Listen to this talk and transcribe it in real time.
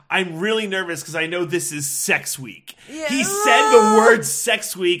I'm really nervous because I know this is Sex Week. Yeah. He said the word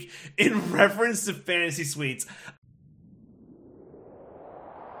Sex Week in reference to Fantasy Suites.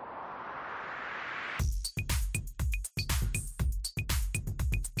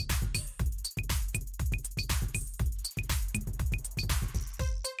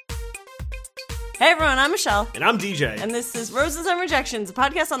 Hey everyone, I'm Michelle. And I'm DJ. And this is Roses and Rejections, a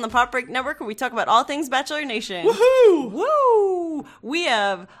podcast on the Pop Break Network where we talk about all things Bachelor Nation. Woohoo! Woo! We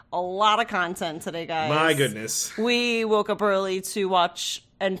have a lot of content today, guys. My goodness. We woke up early to watch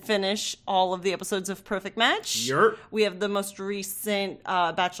and finish all of the episodes of Perfect Match. Yerp. We have the most recent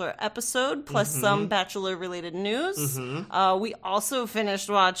Bachelor episode, plus some Bachelor-related news. We also finished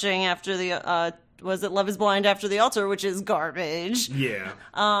watching after the... was it Love is Blind After the Altar, which is garbage. Yeah.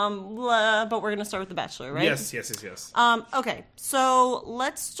 But we're going to start with The Bachelor, right? Yes. Okay, so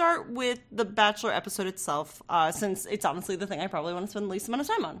let's start with The Bachelor episode itself, since it's honestly the thing I probably want to spend the least amount of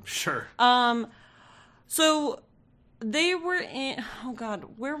time on. Sure. So they were in... Oh, God,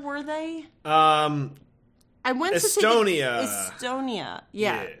 where were they? I went Estonia. Estonia,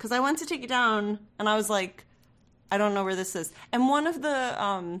 yeah. Because I went to take it down, and I was like, I don't know where this is. And one of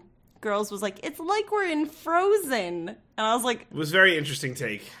the... girls was like, it's like we're in Frozen. And I was like... It was a very interesting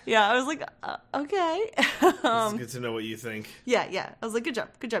take. Yeah, I was like, okay. It's good to know what you think. Yeah. I was like, good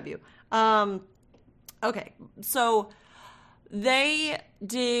job, you. Okay, so they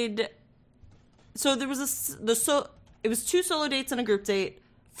did... So there was it was 2 solo dates and a group date.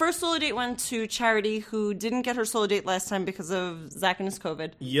 First solo date went to Charity, who didn't get her solo date last time because of Zach and his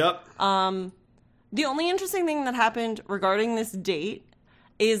COVID. Yep. The only interesting thing that happened regarding this date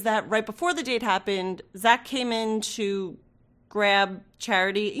is that right before the date happened, Zach came in to grab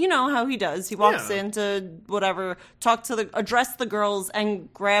Charity. You know how he does. He walks in to whatever, address the girls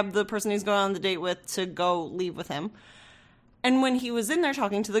and grab the person he's going on the date with to go leave with him. And when he was in there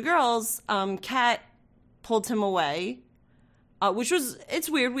talking to the girls, Kat pulled him away, it's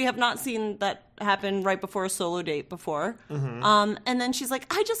weird. We have not seen that happen right before a solo date before. And then she's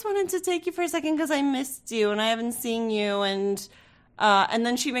like, I just wanted to take you for a second because I missed you and I haven't seen you. And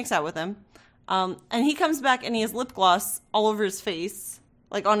then she makes out with him. And he comes back and he has lip gloss all over his face,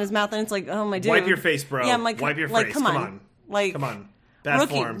 like on his mouth. And it's like, oh, my dude. Wipe your face, bro. Yeah, I'm like, wipe your like, face. Come on. Like, come on. Bad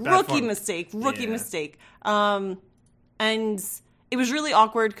form. Rookie mistake. And it was really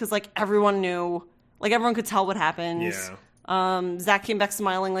awkward because, like, everyone knew. Like, everyone could tell what happened. Yeah. Zach came back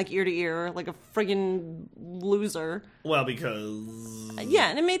smiling, like, ear to ear, like a friggin' loser. Well, because...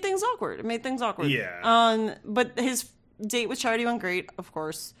 Yeah, and it made things awkward. Yeah. But his date with Charity went great, of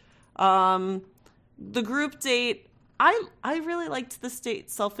course. The group date, I really liked this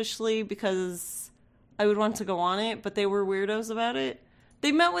date selfishly because I would want to go on it, but they were weirdos about it.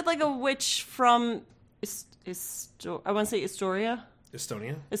 They met with, like, a witch from... I want to say Astoria?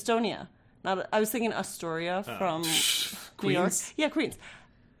 Estonia. I was thinking Astoria from New York. Yeah, Queens.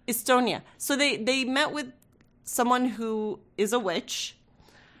 Estonia. So they met with someone who is a witch,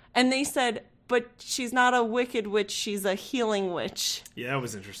 and they said, but she's not a wicked witch, she's a healing witch. Yeah, that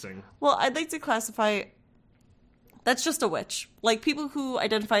was interesting. Well, I'd like to classify... That's just a witch. Like, people who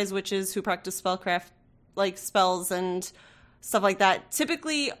identify as witches, who practice spellcraft, like spells and... stuff like that.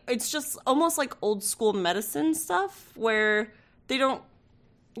 Typically, it's just almost like old school medicine stuff where they don't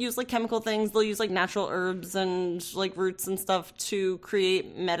use like chemical things. They'll use like natural herbs and like roots and stuff to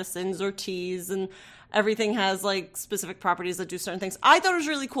create medicines or teas, and everything has like specific properties that do certain things. I thought it was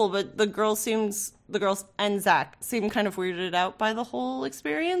really cool, but the girls and Zach seemed kind of weirded out by the whole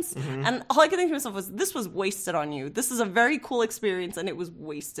experience. And all I could think to myself was, this was wasted on you. This is a very cool experience and it was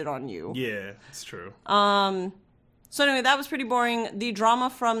wasted on you. Yeah, it's true. So anyway, that was pretty boring. The drama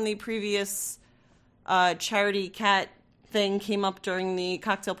from the previous Charity Cat thing came up during the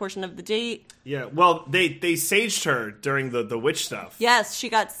cocktail portion of the date. Yeah, well, they saged her during the witch stuff. Yes, she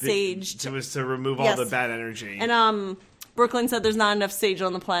got saged. It was to remove all the bad energy. And Brooklyn said there's not enough sage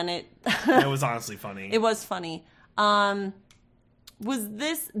on the planet. It was honestly funny. It was funny. Was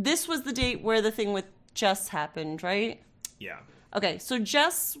this was the date where the thing with Jess happened, right? Yeah. Okay, so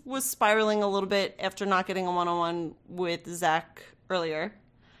Jess was spiraling a little bit after not getting a one-on-one with Zach earlier.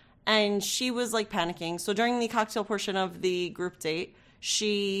 And she was, like, panicking. So during the cocktail portion of the group date,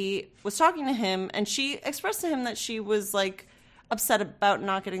 she was talking to him, and she expressed to him that she was, like, upset about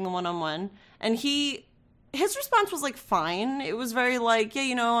not getting the one-on-one. And his response was, like, fine. It was very, like,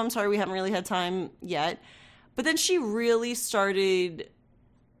 yeah, I'm sorry we haven't really had time yet. But then she really started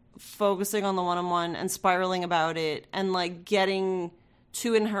focusing on the one-on-one and spiraling about it and like getting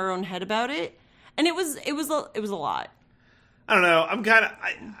too in her own head about it, and it was a lot. I don't know. I'm kind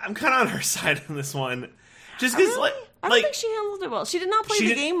of on her side on this one, just because I don't think she handled it well. She did not play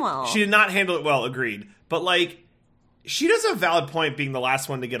the game well. She did not handle it well, agreed. But, like, she does have a valid point being the last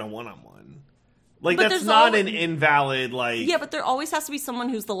one to get a one-on-one. Like, but that's not an invalid, like... Yeah, but there always has to be someone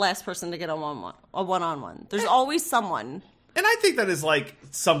who's the last person to get a one-on-one. There's always someone. And I think that is, like,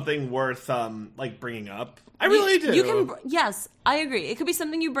 something worth, like, bringing up. I really do. You can... Yes, I agree. It could be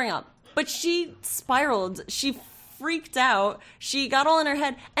something you bring up. But she spiraled. She freaked out. She got all in her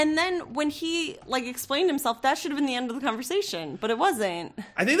head. And then when he, like, explained himself, that should have been the end of the conversation. But it wasn't.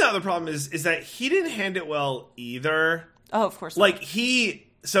 I think the other problem is that he didn't hand it well either. Oh, of course not. Like,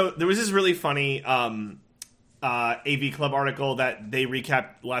 So there was this really funny AV Club article that they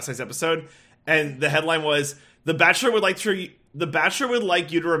recapped last night's episode. And the headline was, The Bachelor would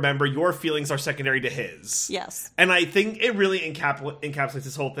like you to remember your feelings are secondary to his. Yes. And I think it really encapsulates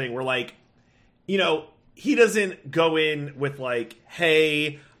this whole thing where, like, you know, he doesn't go in with, like,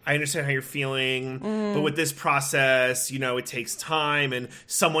 hey, I understand how you're feeling, but with this process, you know, it takes time and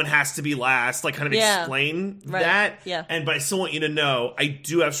someone has to be last, like, kind of explain that. Yeah. But I still want you to know, I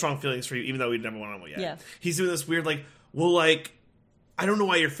do have strong feelings for you, even though we never went on one yet. Yeah. He's doing this weird, like, well, like, I don't know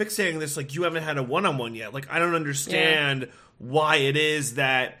why you're fixating this, like, you haven't had a one-on-one yet. Like, I don't understand why it is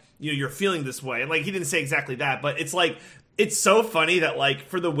that, you know, you're feeling this way. And, like, he didn't say exactly that, but it's like, it's so funny that, like,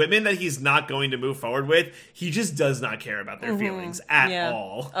 for the women that he's not going to move forward with, he just does not care about their feelings at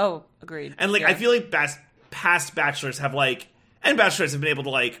all. Oh, agreed. And, like, I feel like past bachelors have, like, and bachelors have been able to,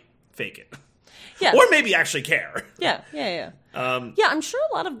 like, fake it. Yeah. Or maybe actually care. Yeah. Yeah, I'm sure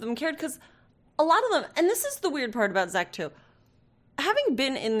a lot of them cared because a lot of them, and this is the weird part about Zach, too. Having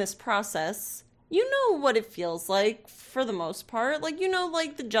been in this process, you know what it feels like for the most part. Like, you know,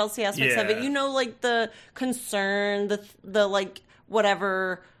 like, the jealousy aspects of it. You know, like, the concern, the like,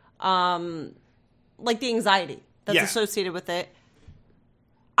 whatever, like, the anxiety that's associated with it.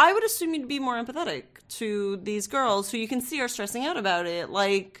 I would assume you'd be more empathetic to these girls who you can see are stressing out about it.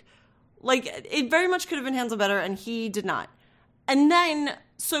 Like, it very much could have been handled better, and he did not. And then,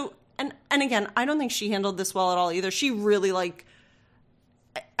 so, and again, I don't think she handled this well at all either. She really, like,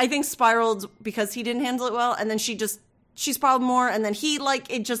 I think spiraled because he didn't handle it well, and then she spiraled more, and then he, like,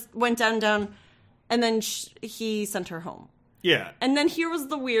 it just went down, and then he sent her home. Yeah. And then here was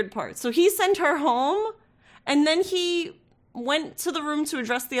the weird part. So he sent her home, and then he went to the room to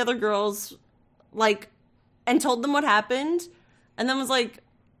address the other girls, like, and told them what happened, and then was like,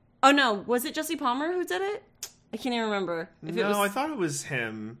 oh no, was it Jesse Palmer who did it? I can't even remember. I thought it was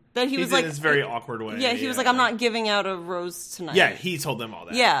him. That he was like, in this very awkward way. Yeah, he was like, I'm not giving out a rose tonight. Yeah, he told them all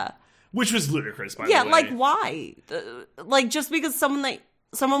that. Yeah. Which was ludicrous, by the way. Yeah, like, why? Like, just because someone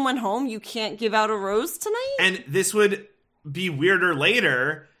went home, you can't give out a rose tonight? And this would be weirder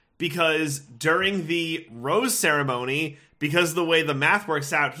later, because during the rose ceremony, because the way the math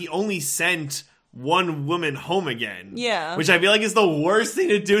works out, he only sent one woman home again. Yeah. Which I feel like is the worst thing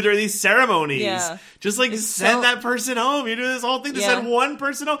to do during these ceremonies. Yeah. Just, like, send that person home. You do this whole thing to send one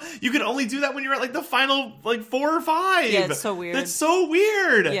person home. You can only do that when you're at, like, the final, like, 4 or 5. Yeah, it's so weird. That's so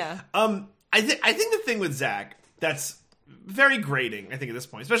weird. Yeah. I think the thing with Zach that's very grating, I think, at this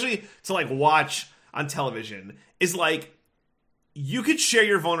point, especially to, like, watch on television, is, like, you could share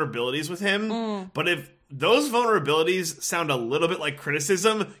your vulnerabilities with him, but if those vulnerabilities sound a little bit like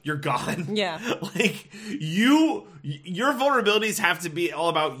criticism, you're gone. Yeah. Like, your vulnerabilities have to be all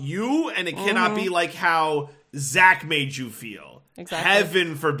about you, and it cannot be like how Zach made you feel. Exactly.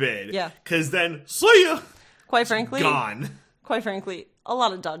 Heaven forbid. Yeah. Because then, see ya. Quite frankly. Gone. Quite frankly, a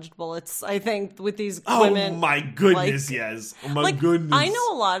lot of dodged bullets, I think, with these women. Oh my goodness, like, yes. Oh my goodness. I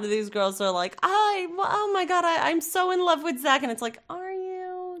know a lot of these girls are like, oh my god, I'm so in love with Zach. And it's like, are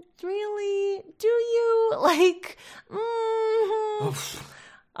you? Really? Do you? Like,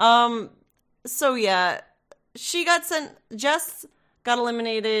 So yeah, she got sent, Jess got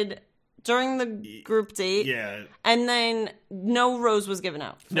eliminated during the group date. Yeah. And then no rose was given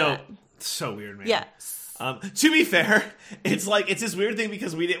out. That. So weird, man. Yeah. To be fair, it's like, it's this weird thing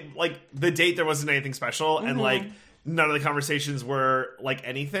because we didn't, like, the date, there wasn't anything special, and, like, none of the conversations were, like,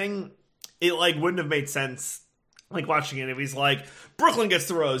 anything. It, like, wouldn't have made sense, like, watching it if he's like, Brooklyn gets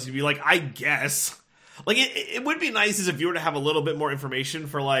the rose, you'd be like, I guess. Like, it would be nice as if you were to have a little bit more information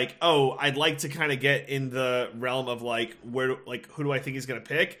for, like, oh, I'd like to kind of get in the realm of, like, where, like, who do I think he's gonna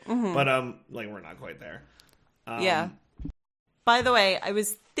pick? But, like, we're not quite there. Yeah. By the way, I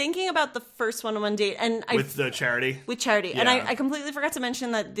was thinking about the first one-on-one date, and with Charity, yeah. And I completely forgot to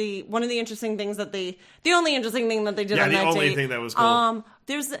mention that the only interesting thing that they did on that date. Yeah, the only thing that was cool.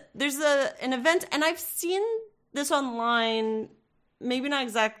 There's an event, and I've seen this online. Maybe not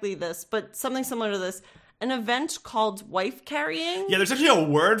exactly this, but something similar to this. an event called wife carrying. Yeah, there's actually a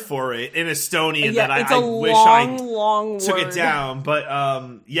word for it in Estonian Yeah, that it's I a wish long took word. it down. But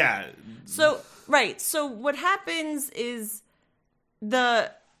yeah. So what happens is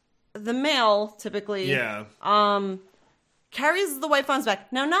the male typically carries the wife on his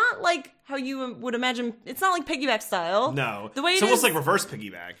back. Now, not like how you would imagine. It's not like piggyback style. No. The way it's almost like reverse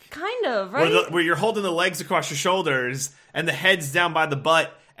piggyback. Kind of, right? Where you're holding the legs across your shoulders and the head's down by the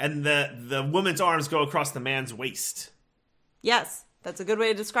butt and the woman's arms go across the man's waist. Yes, that's a good way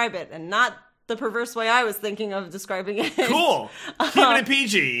to describe it, and not the perverse way I was thinking of describing it. Cool. Keeping it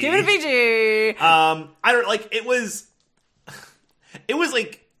PG. Keeping it PG. I don't like it was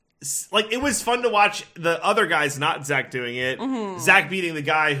like it was fun to watch the other guys, not Zach, doing it. Mm-hmm. Zach beating the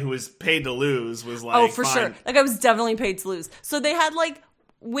guy who was paid to lose was like, oh, for fun. sure. That guy was definitely paid to lose. So they had like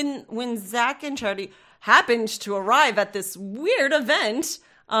when Zach and Charity happened to arrive at this weird event,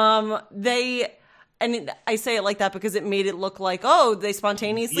 and I say it like that because it made it look like, oh, they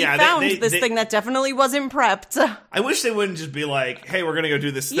spontaneously found this thing that definitely wasn't prepped. I wish they wouldn't just be like, hey, we're going to go do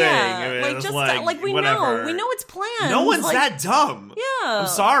this thing. Yeah, I mean, like, just like we whatever. know. We know it's planned. No one's like, that dumb. Yeah. I'm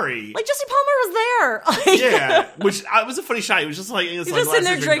sorry. Like, Jesse Palmer was there. Like, yeah, which was a funny shot. He was just like... He's just sitting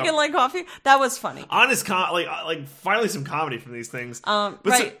there drinking like coffee. That was funny. Honest, like finally some comedy from these things.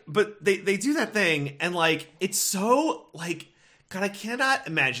 But they do that thing, and like, it's so like... God, I cannot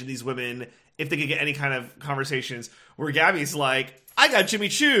imagine these women... if they could get any kind of conversations where Gabby's like, I got Jimmy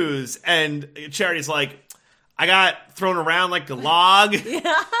Choo's, and Charity's like, I got thrown around like a log.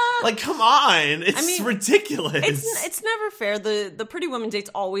 Yeah. Like, come on. It's ridiculous. It's never fair. The Pretty Woman date's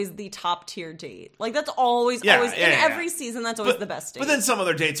always the top tier date. Like, that's always, in every season, that's always the best date. But then some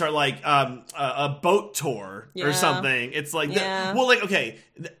other dates are like a boat tour or something. It's like, okay,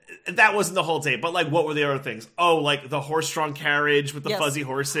 that wasn't the whole date, but like, what were the other things? Oh, like the horse-drawn carriage with the fuzzy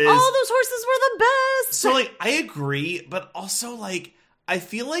horses. Oh, those horses were the best. So, like, I agree, but also, like, I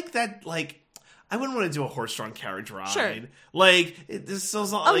feel like that, like, I wouldn't want to do a horse-drawn carriage ride. Sure. Like, this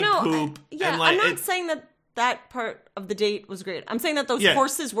smells like poop. I'm not saying that part of the date was great. I'm saying that those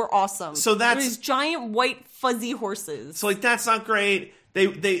horses were awesome. So that's... these giant, white, fuzzy horses. So, like, that's not great.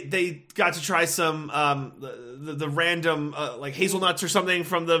 They got to try some the random like hazelnuts or something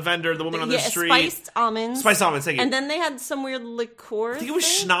from the vendor, the woman on the street. Spiced almonds. Spiced almonds, thank you. And then they had some weird liqueur. I think it was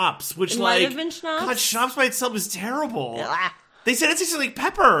schnapps, which might have been schnapps. God, schnapps by itself is terrible. They said it tasted like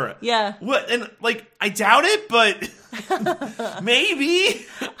pepper. Yeah. What? And like, I doubt it, but maybe.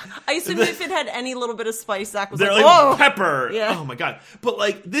 I assume if it had any little bit of spice, Zach was they're like, whoa, pepper. Yeah. Oh my god. But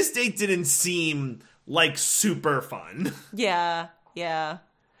like, this date didn't seem like super fun. Yeah. It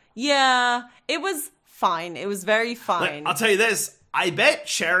was fine. It was very fine. Like, I'll tell you this. I bet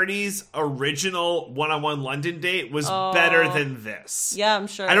Charity's original one-on-one London date was better than this. Yeah, I'm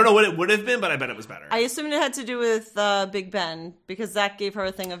sure. I don't know what it would have been, but I bet it was better. I assumed it had to do with Big Ben, because Zach gave her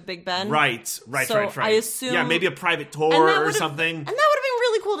a thing of Big Ben. Right. So I assume... Yeah, maybe a private tour or something. And that would have been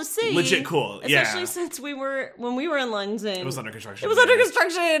really cool to see. Legit cool, Especially since when we were in London. It was under construction. I was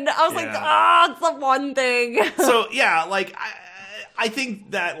like, it's the one thing. So, yeah, like... I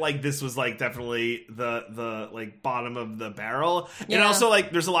think that, like, this was, like, definitely the like, bottom of the barrel. Yeah. And also,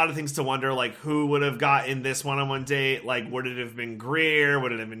 like, there's a lot of things to wonder, like, who would have gotten this one-on-one date? Like, would it have been Greer?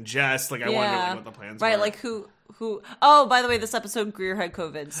 Would it have been Jess? Like, I wonder, like, what the plans were. Right, like, who... Oh, by the way, this episode, Greer had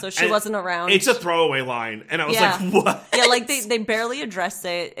COVID, so she wasn't around. It's a throwaway line, and I was like, what? Yeah, like, they barely address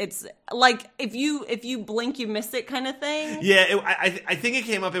it. It's, like, if you blink, you miss it kind of thing. Yeah, I think it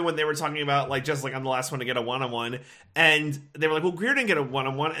came up when they were talking about, like, just, like, I'm the last one to get a one-on-one, and they were like, well, Greer didn't get a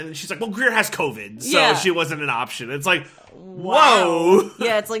one-on-one, and she's like, well, Greer has COVID, so she wasn't an option. It's like, whoa!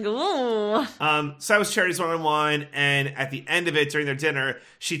 Yeah, it's like, ooh. So that was Charity's one-on-one, and at the end of it, during their dinner,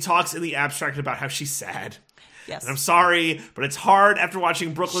 she talks in the abstract about how she's sad. Yes. And I'm sorry, but it's hard after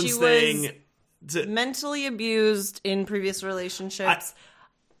watching Brooklyn's thing. Mentally abused in previous relationships.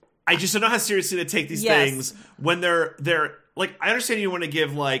 I just don't know how seriously to take these things when they're like, I understand you want to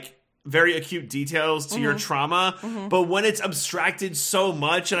give like very acute details to your trauma, but when it's abstracted so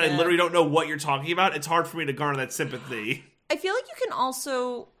much and I literally don't know what you're talking about, it's hard for me to garner that sympathy. I feel like you can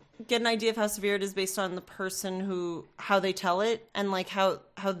also get an idea of how severe it is based on the person how they tell it and like how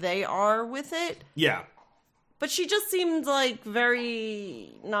they are with it. Yeah. But she just seemed, like,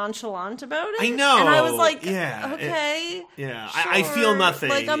 very nonchalant about it. I know. And I was like, okay. Sure. I feel nothing.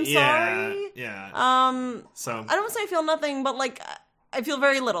 Like, I'm sorry. Yeah. So I don't want to say I feel nothing, but, like, I feel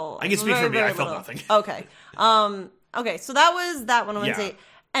very little. I can speak for me. I felt nothing. Okay. Okay, so that was that one. I want to say.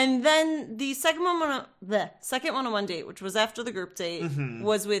 And then the second one-on-one date, which was after the group date,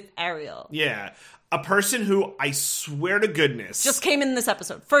 was with Ariel. Yeah. A person who, I swear to goodness... Just came in this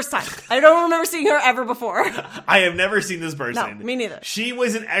episode. First time. I don't remember seeing her ever before. I have never seen this person. No, me neither. She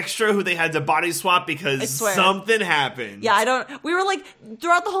was an extra who they had to body swap because something happened. Yeah, we were like,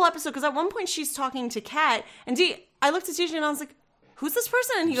 throughout the whole episode, because at one point she's talking to Kat, and I looked at TJ and I was like, who's this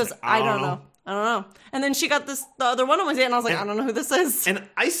person? And he goes, I don't know. I don't know. And then she got the other one-on-one date, and I was like, I don't know who this is. And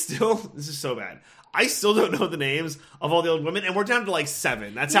this is so bad. I still don't know the names of all the old women, and we're down to like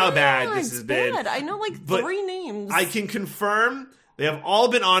 7. That's how bad this has been. I know like 3 names. I can confirm they have all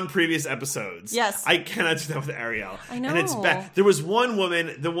been on previous episodes. Yes. I cannot do that with Ariel. I know. And it's bad. There was one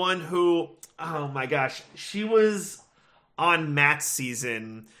woman, the one who, oh my gosh, she was on Matt's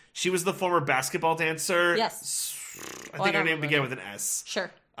season. She was the former basketball dancer. Yes. I think her name began with an S.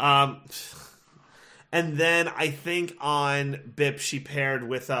 Sure. And then I think on BIP she paired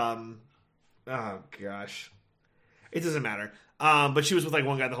with oh gosh, it doesn't matter. But she was with like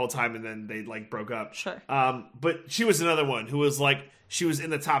one guy the whole time, and then they like broke up. Sure. But she was another one who was like, she was in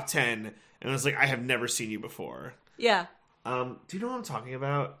the top 10, and was like, I have never seen you before. Yeah. Do you know what I'm talking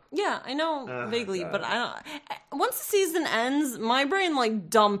about? Yeah, I know vaguely, but I don't. Once the season ends, my brain like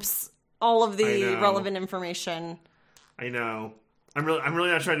dumps all of the relevant information. I know. I'm really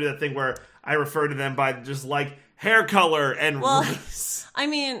not trying to do that thing where I refer to them by just like hair color and race. I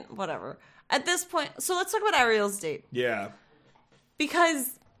mean, whatever. At this point, so let's talk about Ariel's date. Yeah.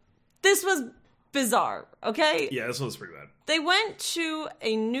 Because this was bizarre, okay? Yeah, this one was pretty bad. They went to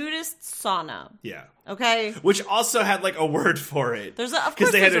a nudist sauna. Yeah. Okay? Which also had like a word for it.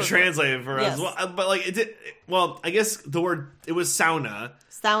 Because they had to translate it for us. Yes. Well, but like it did. Well, I guess the word, it was sauna.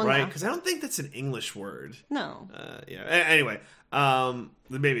 Sauna. Right? Because I don't think that's an English word. No. Yeah. Anyway.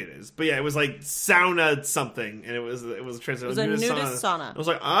 Maybe it is, but yeah, it was like sauna something, and it was translated. It was a nudist sauna. I was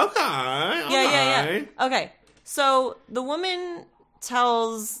like, okay, yeah. Okay, so the woman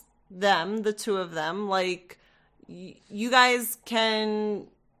tells them, the two of them, like, you guys can,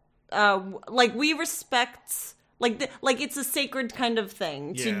 like, we respect, like it's a sacred kind of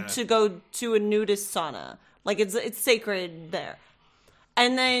thing to go to a nudist sauna, like it's sacred there,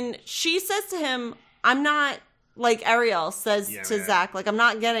 and then she says to him, I'm not. Like Ariel says to Zach, like, I'm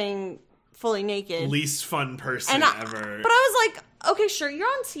not getting fully naked. Least fun person ever. But I was like, okay, sure, you're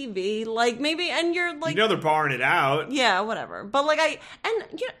on TV, like, maybe, and you're like... You know they're barring it out. Yeah, whatever. But, like,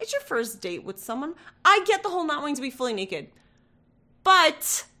 it's your first date with someone. I get the whole not wanting to be fully naked.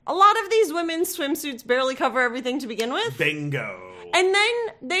 But a lot of these women's swimsuits barely cover everything to begin with. Bingo. And then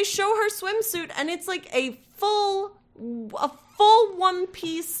they show her swimsuit, and it's like a full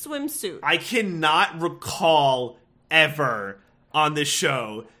one-piece swimsuit. I cannot recall ever on this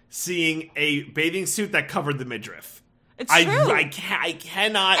show seeing a bathing suit that covered the midriff. It's true. I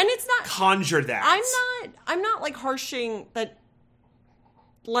cannot and it's not, conjure that. I'm not like harshing that,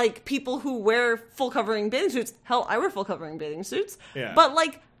 like, people who wear full covering bathing suits. Hell, I wear full covering bathing suits. Yeah. But,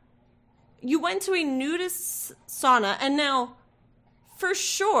 like, you went to a nudist sauna, and now, for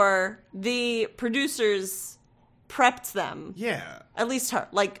sure, the producers prepped them. Yeah. At least her.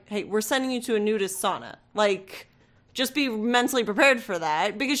 Like, hey, we're sending you to a nudist sauna. Like, just be mentally prepared for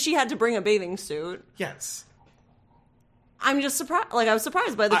that, because she had to bring a bathing suit. Yes. I'm just surprised. Like, I was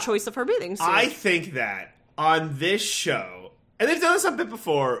surprised by the choice of her bathing suit. I think that on this show, and they've done this a bit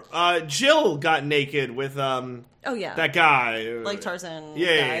before, Jill got naked with, oh, yeah. that guy. Like Tarzan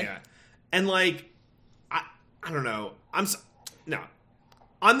yeah, guy. Yeah. And, like, I don't know. No.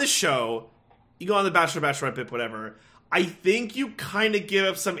 On the show, you go on the Bachelor, Bachelorette bit, whatever, I think you kind of give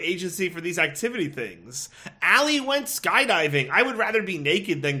up some agency for these activity things. Allie went skydiving. I would rather be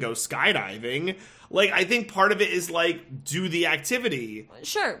naked than go skydiving. Like, I think part of it is, like, do the activity.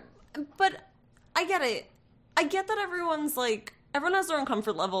 Sure. But I get it. I get that everyone has their own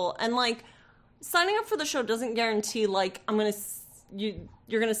comfort level. And, like, signing up for the show doesn't guarantee, like,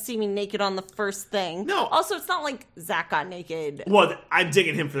 you're gonna see me naked on the first thing. No. Also, it's not like Zach got naked. Well, I'm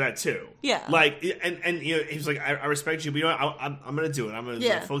digging him for that too. Yeah. Like, and you know, he was like, I respect you, but you know what? I'm gonna do it. I'm gonna do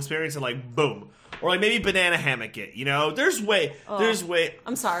the full experience, and like, boom. Or like maybe banana hammock it. You know, there's way.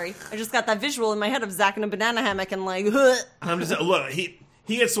 I'm sorry. I just got that visual in my head of Zach in a banana hammock and like. I'm just look. He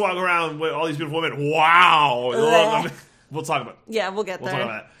gets to walk around with all these beautiful women. Wow. We'll talk about it. Yeah, we'll get there. We'll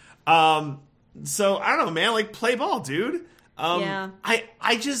talk about it. So I don't know, man. Like, play ball, dude. Yeah.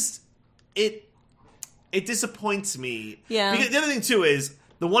 I just it disappoints me. Yeah. Because the other thing too is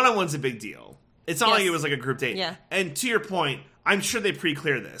the one-on-one's a big deal. It's not like it was like a group date. Yeah. And to your point, I'm sure they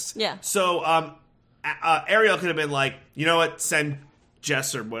pre-clear this. Yeah. So Ariel could have been like, you know what, send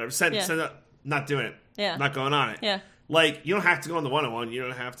Jess or whatever. Send not doing it. Yeah. Not going on it. Yeah. Like, you don't have to go on the 101. You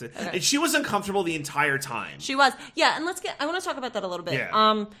don't have to. Okay. And she was uncomfortable the entire time. She was. Yeah, and I want to talk about that a little bit.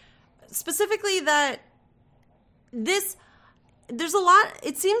 Yeah. Specifically that there's a lot,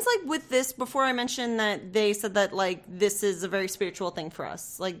 it seems like with this, before I mentioned that they said that, like, this is a very spiritual thing for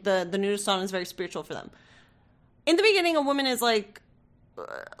us. Like, the nudist sauna is very spiritual for them. In the beginning, a woman is, like,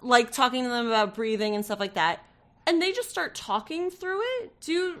 talking to them about breathing and stuff like that. And they just start talking through it.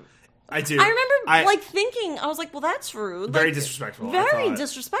 I do. I remember, thinking, I was like, well, that's rude. Very like, disrespectful. Very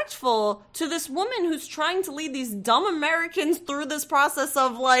disrespectful to this woman who's trying to lead these dumb Americans through this process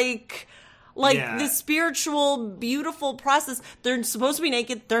of, this spiritual, beautiful process. They're supposed to be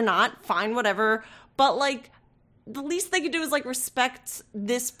naked. They're not. Fine, whatever. But, the least they could do is, respect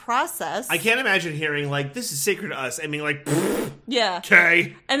this process. I can't imagine hearing, this is sacred to us. I mean, yeah.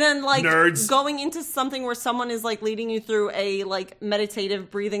 Okay. And then, nerds. Going into something where someone is, leading you through a, meditative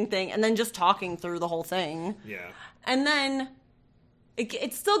breathing thing and then just talking through the whole thing. Yeah. And then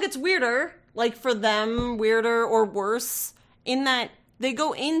it still gets weirder, for them, weirder or worse, in that they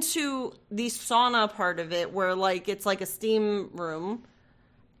go into the sauna part of it where, it's a steam room,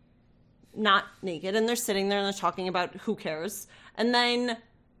 not naked, and they're sitting there and they're talking about who cares. And then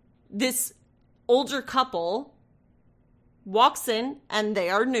this older couple walks in and they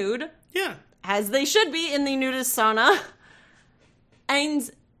are nude. Yeah. As they should be in the nudist sauna.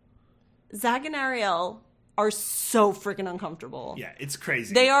 And Zach and Ariel are so freaking uncomfortable. Yeah, it's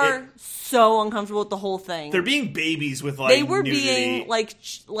crazy. They are so uncomfortable with the whole thing. They're being babies with they were nudity. being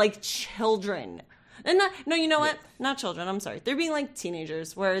like children. And you know what? Not children. I'm sorry. They're being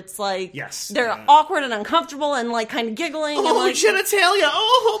teenagers, where it's yes, they're awkward and uncomfortable and kind of giggling. Oh, and, genitalia!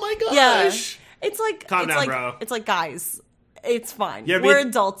 Oh my gosh! Yeah, it's calm down, bro. It's guys, it's fine. We're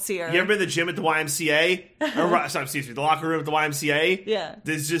adults here. You ever been to the gym at the YMCA? Excuse me, the locker room at the YMCA? Yeah.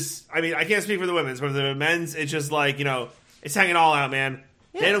 There's just, I mean, I can't speak for the women's, but for the men's, it's just it's hanging all out, man.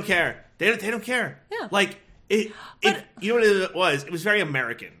 Yeah. They don't care. They don't care. Yeah. You know what it was? It was very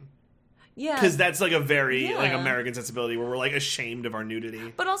American. Yeah. Because that's a very American sensibility where we're ashamed of our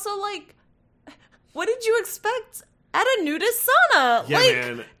nudity. But also what did you expect at a nudist sauna? Yeah,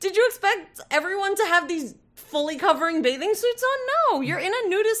 man. Did you expect everyone to have these fully covering bathing suits on? No, you're in a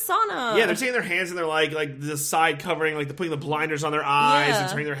nudist sauna. Yeah, they're taking their hands and they're the side covering, they're putting the blinders on their eyes and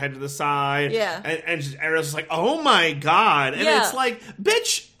turning their head to the side. Yeah. And Ariel's just oh my god. And it's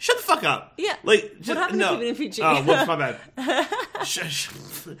bitch, shut the fuck up. Yeah. What happened to keeping it PG? Oh, whoops, my bad.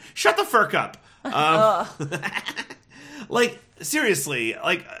 Shut the fuck up. Seriously,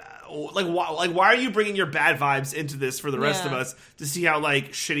 why are you bringing your bad vibes into this for the rest of us to see how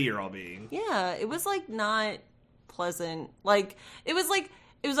shitty you're all being? Yeah, it was not pleasant. It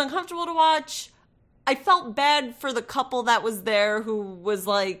was uncomfortable to watch. I felt bad for the couple that was there who was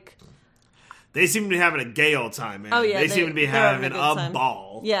they seem to be having a gay old time, man. Oh yeah, they seem to be having a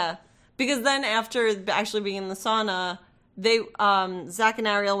ball. Yeah, because then after actually being in the sauna, they Zach and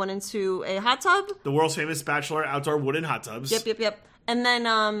Ariel went into a hot tub. The world's famous Bachelor outdoor wooden hot tubs. Yep. And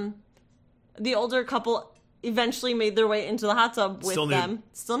then the older couple eventually made their way into the hot tub with them.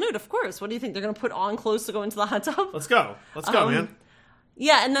 Still nude, of course. What do you think? They're going to put on clothes to go into the hot tub? Let's go, man.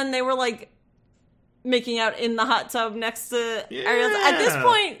 Yeah, and then they were making out in the hot tub next to Ariel. At this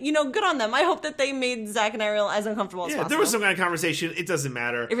point, good on them. I hope that they made Zach and Ariel as uncomfortable as possible. There was some kind of conversation. It doesn't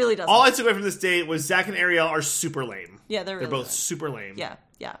matter. It really doesn't. All I took away from this date was Zach and Ariel are super lame. Yeah, they're both super lame. Yeah.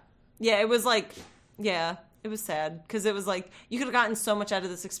 It was it was sad because it was you could have gotten so much out of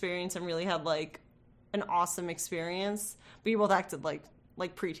this experience and really had an awesome experience, but you both acted like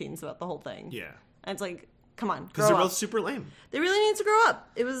preteens about the whole thing. Yeah, and it's come on, because they're both super lame. They really need to grow up.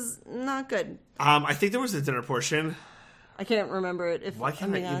 It was not good. I think there was a dinner portion. I can't remember it. Why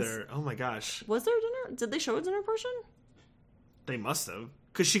can't I either? Oh my gosh, was there a dinner? Did they show a dinner portion? They must have,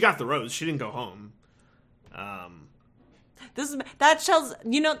 because she got the rose. She didn't go home. That tells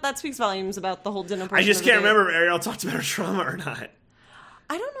that speaks volumes about the whole dinner portion. I just can't remember if Ariel talked about her trauma or not.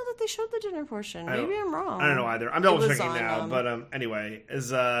 I don't know that they showed the dinner portion. Maybe I'm wrong. I don't know either. I'm double checking now, but anyway, it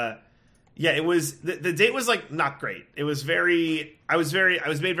was the date was not great. It was I was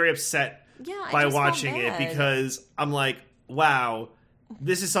made very upset by watching it because I'm wow,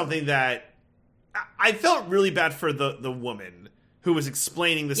 this is something that I felt really bad for the woman who was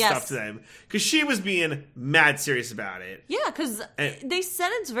explaining this stuff to them, because she was being mad serious about it. Yeah, because they said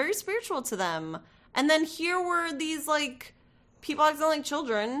it's very spiritual to them. And then here were these, people acting like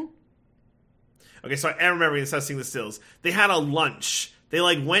children. Okay, so I am remembering assessing the stills. They had a lunch. They,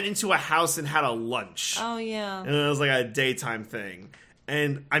 went into a house and had a lunch. Oh, yeah. And it was, a daytime thing.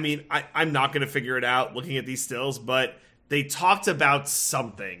 And, I mean, I'm not going to figure it out looking at these stills, but they talked about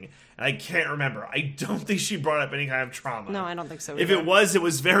something. And I can't remember. I don't think she brought up any kind of trauma. No, I don't think so If either. it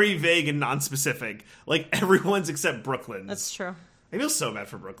was very vague and non-specific. Like, everyone's except Brooklyn's. That's true. I feel so bad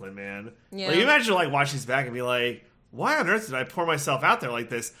for Brooklyn, man. Yeah. Like, you imagine, like, watching this back and be like, why on earth did I pour myself out there like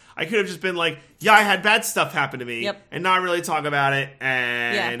this? I could have just been like, yeah, I had bad stuff happen to me. Yep. And not really talk about it.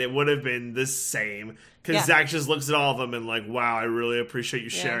 And it would have been the same. Because Zach just looks at all of them and like, wow, I really appreciate you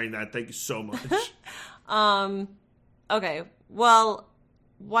sharing that. Thank you so much. Okay, well,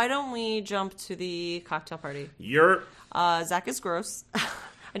 why don't we jump to the cocktail party? Zach is gross.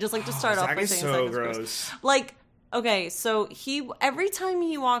 I just like to start off by saying Zach is gross. Like, okay, so every time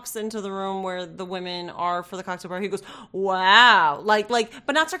he walks into the room where the women are for the cocktail party, he goes, wow. Like,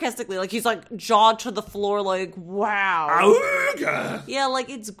 but not sarcastically. Like, he's like jaw to the floor, like, wow. Auga. Yeah, like,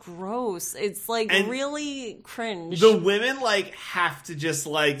 it's gross. It's like really cringe. The women like have to just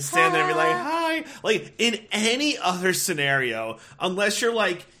like stand there and be like, hi. Like, in any other scenario, unless you're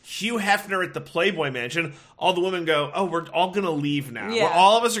like Hugh Hefner at the Playboy Mansion, all the women go, oh, we're all gonna leave now. Yeah.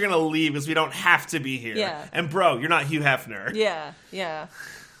 All of us are gonna leave because we don't have to be here. Yeah. And bro, you're not Hugh Hefner. Yeah.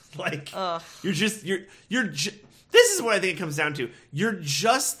 Like, you're just this is what I think it comes down to. You're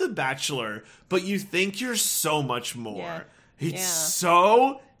just the Bachelor, but you think you're so much more. Yeah. It's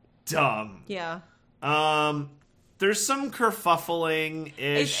so dumb. Yeah. There's some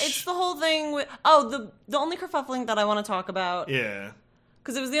kerfuffling-ish. It's the whole thing with... Oh, the only kerfuffling that I want to talk about... Yeah.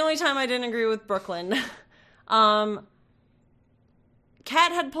 Because it was the only time I didn't agree with Brooklyn. Kat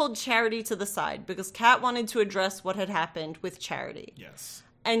had pulled Charity to the side because Kat wanted to address what had happened with Charity. Yes.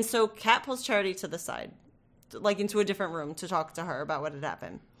 And so Kat pulls Charity to the side, like into a different room to talk to her about what had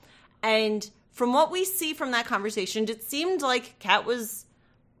happened. And from what we see from that conversation, it seemed like Kat was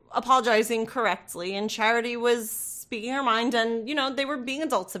apologizing correctly and Charity was speaking her mind and, you know, they were being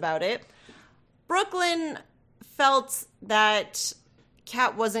adults about it. Brooklyn felt that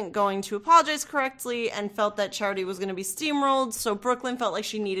Kat wasn't going to apologize correctly and felt that Charity was going to be steamrolled, so Brooklyn felt like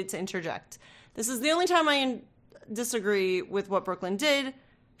she needed to interject. This is the only time I disagree with what Brooklyn did.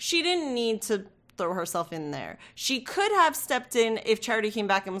 She didn't need to throw herself in there. She could have stepped in if Charity came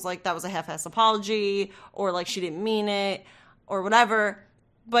back and was like, that was a half-ass apology, or like she didn't mean it, or whatever.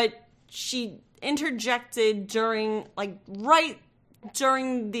 But she interjected during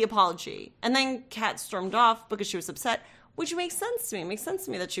the apology. And then Kat stormed off because she was upset, which makes sense to me. It makes sense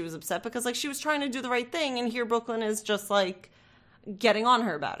to me that she was upset because like she was trying to do the right thing, and here Brooklyn is just like getting on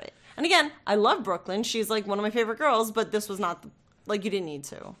her about it. And again, I love Brooklyn. She's like one of my favorite girls, but this was not like, you didn't need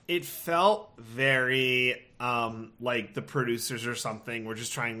to. It felt very like the producers or something were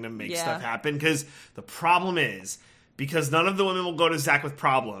just trying to make stuff happen. Because the problem is, because none of the women will go to Zach with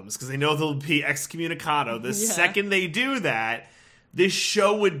problems, because they know they'll be excommunicado. The second they do that, this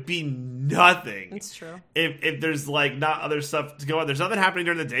show would be nothing. It's true. If there's like not other stuff to go on. There's nothing happening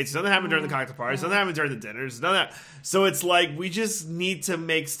during the dates. There's nothing happening during the cocktail parties. Nothing happening during the dinners. None of that. So it's like, we just need to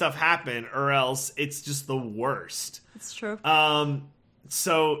make stuff happen, or else it's just the worst. It's true.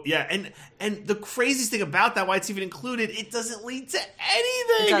 So yeah, and the craziest thing about that, why it's even included, it doesn't lead to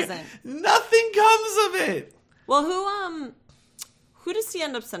anything. It doesn't. Nothing comes of it. Well, who does he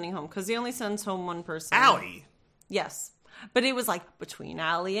end up sending home? Because he only sends home one person. Allie. Yes. But it was like between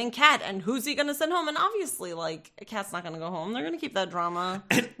Allie and Kat, and who's he going to send home? And obviously, like, Kat's not going to go home. They're going to keep that drama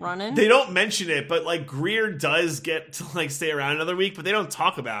running. They don't mention it, but like Greer does get to like stay around another week, but they don't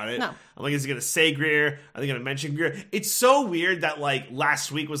talk about it. No. I'm like, is he going to say Greer? Are they going to mention Greer? It's so weird that like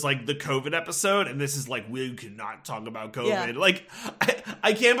last week was like the COVID episode, and this is like, we cannot talk about COVID. Yeah. Like,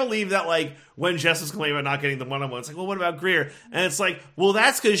 I can't believe that like when Jess was complaining about not getting the one-on-one, it's like, well, what about Greer? And it's like, well,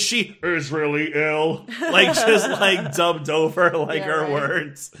 that's because she is really ill. Like, just like dubbed over like her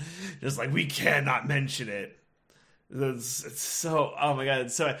words. Just like, we cannot mention it. It's so, oh my god,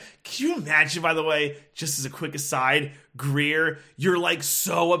 it's so, can you imagine, by the way, just as a quick aside, Greer, you're like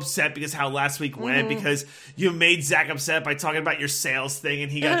so upset because how last week went, because you made Zach upset by talking about your sales thing and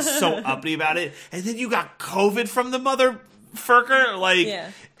he got so uppity about it, and then you got COVID from the motherfucker, like,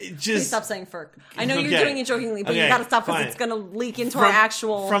 it just... Please stop saying Ferk. I know you're doing it jokingly, but you gotta stop because it's gonna leak into our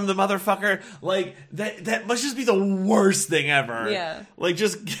actual... From the motherfucker, like, that must just be the worst thing ever. Yeah. Like,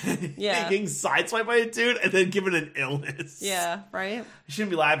 just getting sideswiped by a dude and then given an illness. Yeah, right? I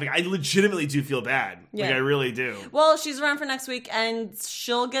shouldn't be laughing. I legitimately do feel bad. Yeah. Like, I really do. Well, she's around for next week, and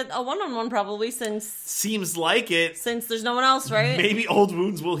she'll get a one-on-one probably since... Seems like it. Since there's no one else, right? Maybe old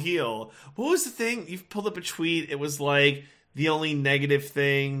wounds will heal. What was the thing? You've pulled up a tweet. It was like... the only negative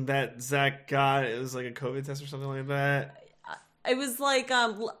thing that Zach got, it was like a COVID test or something like that. It was like,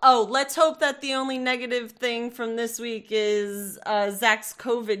 let's hope that the only negative thing from this week is Zach's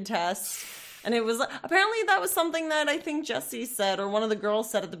COVID test. And it was apparently that was something that I think Jesse said or one of the girls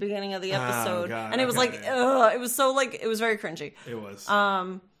said at the beginning of the episode. God, and it was like, ugh, it was so like, it was very cringy. It was.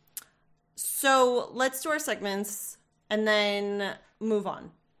 So let's do our segments and then move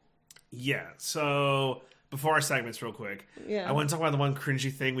on. Yeah. So before our segments, real quick, I want to talk about the one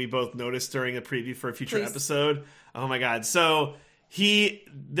cringy thing we both noticed during a preview for a future episode. Oh my God. So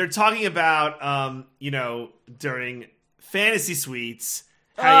they're talking about, during Fantasy Suites,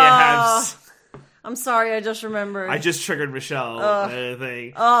 how you have... I'm sorry, I just remembered. I just triggered Michelle, thing.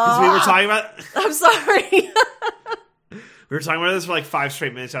 Because we were talking about... I'm sorry. We were talking about this for like 5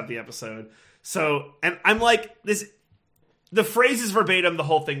 straight minutes after the episode. So, and I'm like, the phrase is verbatim, the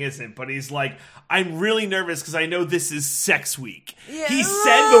whole thing isn't, but he's like, I'm really nervous because I know this is Sex Week. Yeah. He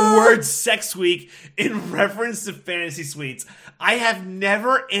said the word Sex Week in reference to Fantasy Suites. I have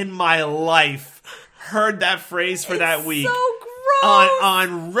never in my life heard that phrase for that week. So gross.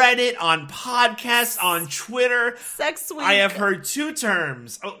 On Reddit, on podcasts, on Twitter. Sex Week. I have heard 2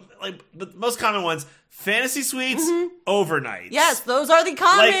 terms, like the most common ones. Fantasy Suites, overnights. Yes, those are the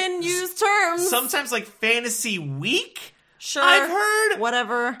common used terms. Sometimes like Fantasy Week. Sure. I've heard.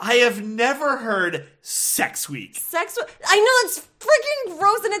 Whatever. I have never heard Sex Week. I know, it's freaking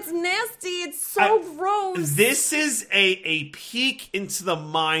gross and it's nasty. It's so gross. This is a peek into the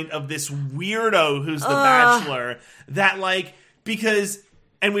mind of this weirdo who's the Bachelor that because,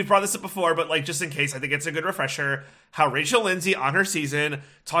 and we've brought this up before, but just in case, I think it's a good refresher, how Rachel Lindsay on her season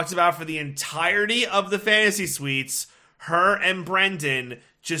talked about for the entirety of the Fantasy Suites, her and Brendan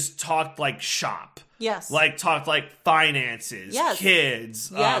just talked like shop. Yes. Talked like finances,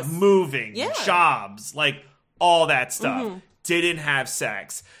 kids, moving, jobs, all that stuff. Didn't have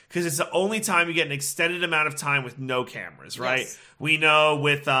sex. Because it's the only time you get an extended amount of time with no cameras, right? Yes. We know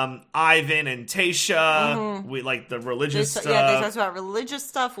with Ivan and Tayshia, we the religious stuff. Yeah, they talked about religious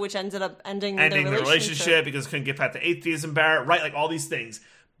stuff, which ended up ending the relationship because couldn't get past the atheism barrier, right? All these things.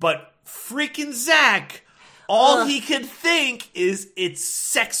 But freaking Zach... All he could think is it's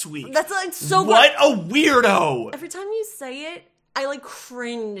Sex Week. That's so. What a weirdo! Every time you say it, I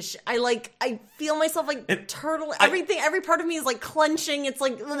cringe. I feel myself turtle. Everything, every part of me is clenching. It's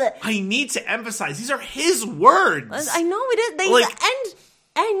ugh. I need to emphasize these are his words. I know it is.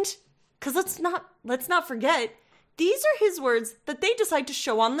 And because let's not forget. These are his words that they decide to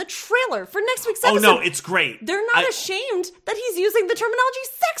show on the trailer for next week's episode. Oh, no, it's great. They're not ashamed that he's using the terminology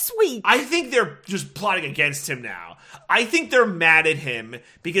Sex Week. I think they're just plotting against him now. I think they're mad at him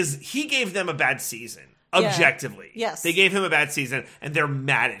because he gave them a bad season, objectively. Yes. They gave him a bad season, and they're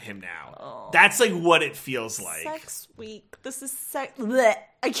mad at him now. Oh. That's what it feels like. Sex Week. This is sex... Blech.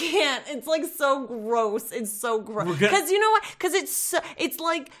 I can't. It's so gross. It's so gross. Because you know what? Because it's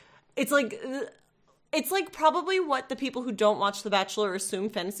probably what the people who don't watch The Bachelor assume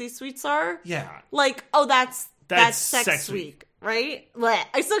Fantasy Suites are. Yeah. That's Sex Week, right? Blech.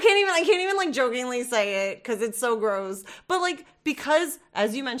 I can't even jokingly say it because it's so gross. But because,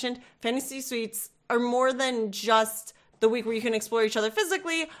 as you mentioned, Fantasy Suites are more than just the week where you can explore each other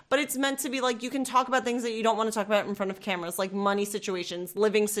physically, but it's meant to be you can talk about things that you don't want to talk about in front of cameras, like money situations,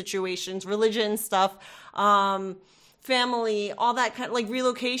 living situations, religion stuff, family, all that kind of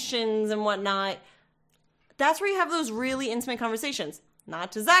relocations and whatnot. That's where you have those really intimate conversations.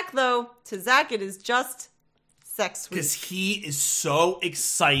 Not to Zach, though. To Zach, it is just Sex Week. Because he is so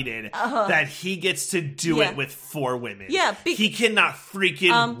excited that he gets to do it with 4 women. Yeah. He cannot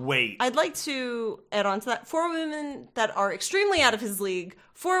freaking wait. I'd like to add on to that. 4 women that are extremely out of his league.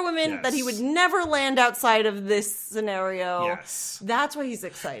 4 women that he would never land outside of this scenario. Yes. That's why he's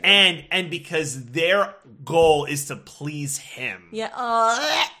excited. And because their goal is to please him. Yeah.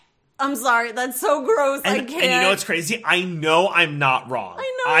 I'm sorry, that's so gross. I can't. And you know what's crazy? I know I'm not wrong.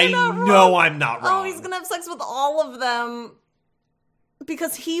 I know I'm not wrong. Oh, he's gonna have sex with all of them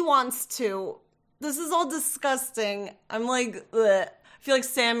because he wants to. This is all disgusting. I'm ugh. I feel like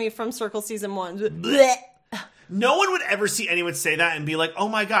Sammy from Circle Season 1. Blech. No one would ever see anyone say that and be like, "Oh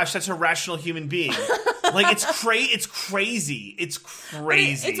my gosh, that's a rational human being." It's crazy. It's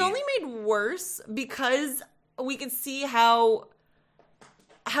crazy. It's only made worse because we could see how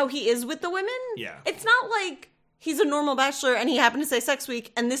he is with the women. Yeah. It's not like he's a normal bachelor and he happened to say Sex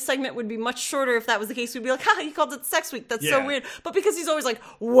Week, and this segment would be much shorter if that was the case. We'd be like, he called it Sex Week. That's so weird. But because he's always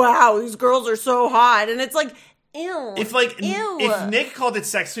wow, these girls are so hot. And it's ew. If Nick called it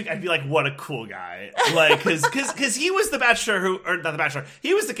Sex Week, I'd be like, what a cool guy. Because he was the Bachelor not the Bachelor,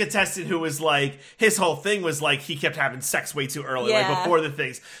 he was the contestant who was his whole thing was he kept having sex way too early, before the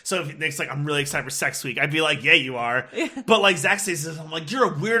things. So if Nick's I'm really excited for Sex Week, I'd be like, yeah, you are. But Zach says, I'm you're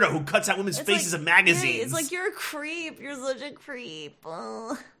a weirdo who cuts out women's faces in magazines. It's you're a creep. You're such a creep.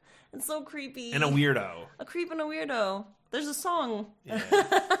 It's so creepy. And a weirdo. A creep and a weirdo. There's a song. Yeah.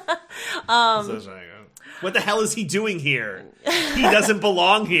 What the hell is he doing here? He doesn't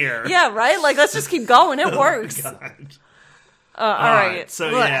belong here. Yeah, right? Like, let's just keep going. It works. Oh my God. All right. So,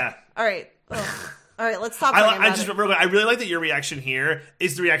 yeah. All right. Ugh. All right, let's stop talking about it. I really like that your reaction here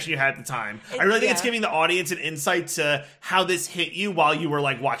is the reaction you had at the time. I really think it's giving the audience an insight to how this hit you while you were,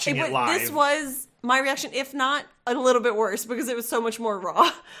 like, watching it live. This was my reaction, if not a little bit worse, because it was so much more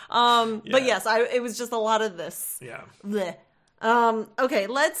raw. But yes, it was just a lot of this. Yeah. Blech. Okay,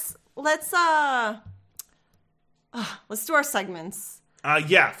 let's do our segments.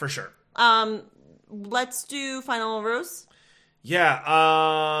 Yeah, for sure. Let's do Final Rose.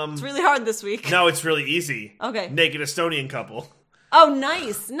 Yeah, It's really hard this week. No, it's really easy. Okay. Naked Estonian couple. Oh,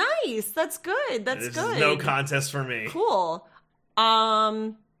 nice. That's good. That's This good. is no contest for me. Cool.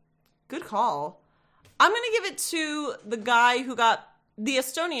 Good call. I'm gonna give it to the guy the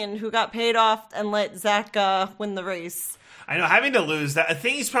Estonian who got paid off and let Zach win the race. I know, having to lose that, a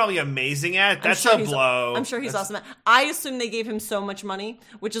thing he's probably amazing at, that's a blow. I'm sure he's awesome at. I assume they gave him so much money,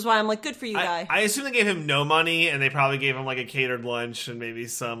 which is why I'm like, good for you, guy. I assume they gave him no money, and they probably gave him, like, a catered lunch and maybe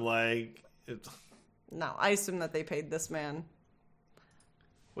some, like... No, I assume that they paid this man.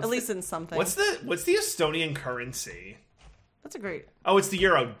 At least in something. What's the Estonian currency? That's a great... Oh, it's the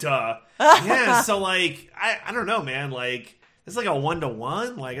euro, duh. Yeah, so, like, I don't know, man. Like, it's like a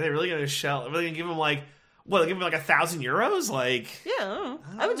 1-to-1? Like, are they really going to are they going to give him, like... What, give him like 1,000 euros? Like, yeah, I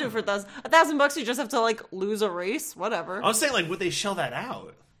don't know. I would do it for $1,000. You just have to like lose a race, whatever. I was saying, like, would they shell that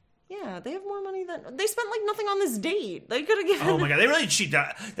out? Yeah, they have more money than they spent. Like nothing on this date. They could have given. Oh my God, they really cheaped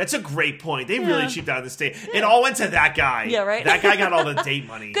out. That's a great point. They really cheaped out this date. Yeah. It all went to that guy. Yeah, right. That guy got all the date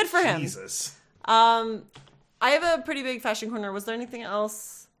money. Good for him. Jesus. I have a pretty big fashion corner. Was there anything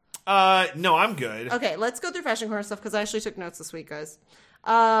else? No, I'm good. Okay, let's go through fashion corner stuff because I actually took notes this week, guys.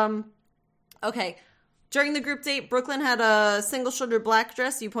 Okay. During the group date, Brooklyn had a single-shoulder black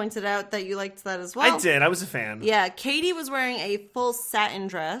dress. You pointed out that you liked that as well. I did. I was a fan. Yeah. Katie was wearing a full satin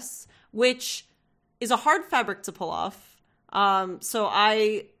dress, which is a hard fabric to pull off. So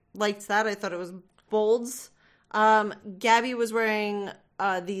I liked that. I thought it was bold. Gabby was wearing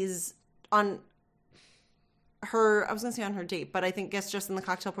these on her... I was going to say on her date, but I think just in the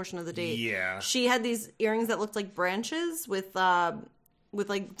cocktail portion of the date. Yeah. She had these earrings that looked like branches with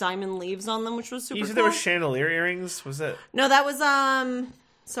like diamond leaves on them, which was super cool. You said there were chandelier earrings? Was it? No, that was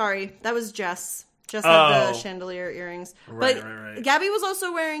sorry, that was Jess. Jess had the chandelier earrings. Right. Gabby was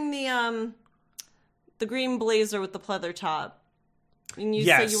also wearing the green blazer with the pleather top. And you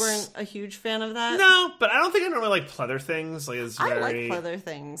said you weren't a huge fan of that? No, but I don't think I normally like pleather things. Like it's very... I like pleather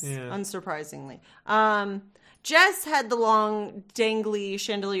things, unsurprisingly. Jess had the long, dangly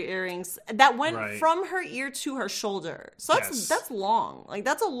chandelier earrings that went from her ear to her shoulder. So that's long. Like,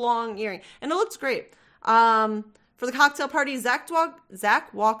 that's a long earring. And it looks great. For the cocktail party, Zach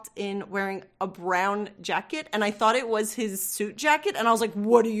walked in wearing a brown jacket, and I thought it was his suit jacket, and I was like,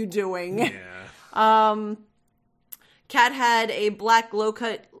 what are you doing? Yeah. Kat had a black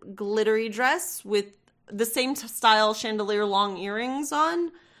low-cut glittery dress with the same style chandelier long earrings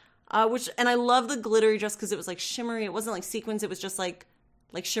on. And I love the glittery dress because it was like shimmery. It wasn't like sequins. It was just like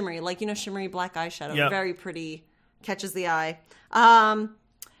shimmery, like, shimmery black eyeshadow. Yep. Very pretty, catches the eye.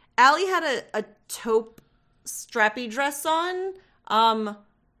 Allie had a taupe strappy dress on.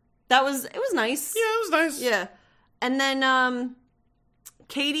 It was nice. Yeah, it was nice. Yeah. And then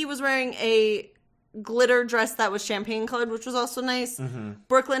Katie was wearing a glitter dress that was champagne colored, which was also nice. Mm-hmm.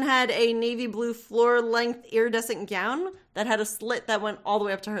 Brooklyn had a navy blue floor length iridescent gown that had a slit that went all the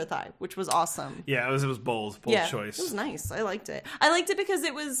way up to her thigh, which was awesome. Yeah, it was bold choice. It was nice. I liked it. I liked it because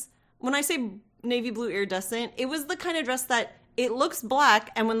it was, when I say navy blue iridescent, it was the kind of dress that it looks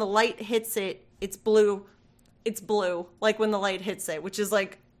black, and when the light hits it, it's blue. It's blue, like when the light hits it, which is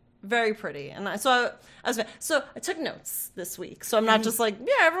like very pretty. And so I took notes this week. So I'm not just like,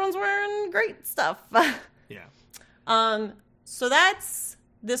 yeah, everyone's wearing great stuff. Yeah. So that's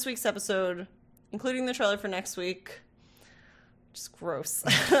this week's episode, including the trailer for next week. Just gross.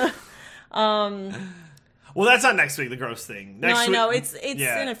 Well, that's not next week, the gross thing. Next week, I know. It's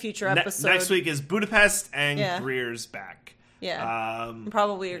in a future episode. Next week is Budapest and Greer's back. Yeah.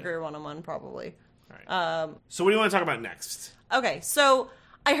 Probably a Greer 101, probably. All right. So what do you want to talk about next? Okay, so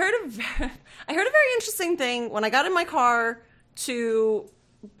I heard a very interesting thing when I got in my car to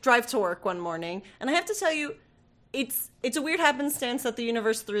drive to work one morning, and I have to tell you, it's a weird happenstance that the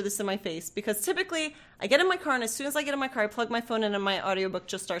universe threw this in my face, because typically I get in my car, and as soon as I get in my car, I plug my phone in and my audiobook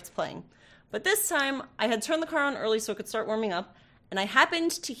just starts playing. But this time, I had turned the car on early so it could start warming up, and I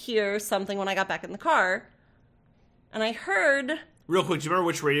happened to hear something when I got back in the car, and I heard... Real quick, do you remember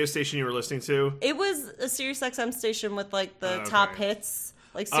which radio station you were listening to? It was a Sirius XM station with like the okay. top hits,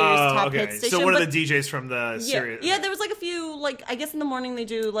 like Sirius top hits station. So one of the DJs from the Sirius. Yeah, there was like a few, like I guess in the morning they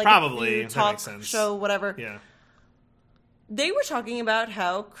do like probably a few talk makes sense. show, whatever. Yeah. They were talking about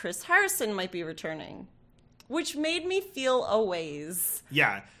how Chris Harrison might be returning, which made me feel a ways.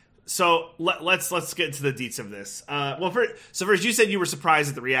 Yeah. So let's get into the deets of this. First, you said you were surprised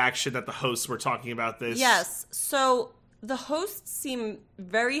at the reaction that the hosts were talking about this. Yes. So the hosts seem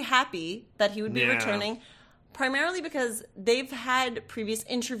very happy that he would be returning, primarily because they've had previous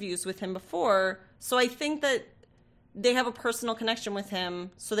interviews with him before. So I think that they have a personal connection with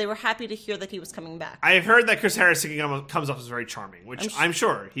him, so they were happy to hear that he was coming back. I've heard that Chris Harrison comes off as very charming, which I'm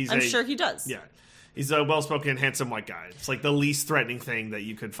sure he does. Yeah. He's a well-spoken, handsome white guy. It's like the least threatening thing that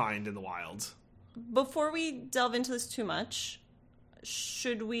you could find in the wild. Before we delve into this too much,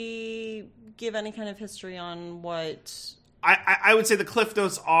 should we give any kind of history on what... I would say the cliff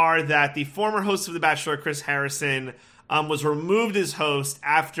notes are that the former host of The Bachelor, Chris Harrison, was removed as host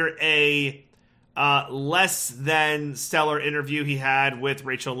after a less than stellar interview he had with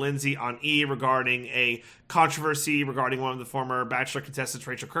Rachel Lindsay on E! Regarding a controversy regarding one of the former Bachelor contestants,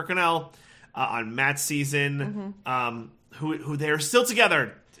 Rachel Kirkconnell, on Matt's season, who they're still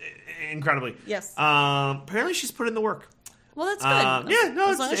together, incredibly. Yes. Apparently she's put in the work. Well, that's good.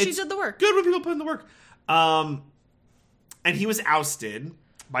 As long as she did the work. Good when people put in the work. And he was ousted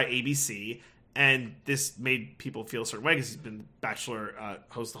by ABC, and this made people feel a certain way because he's been Bachelor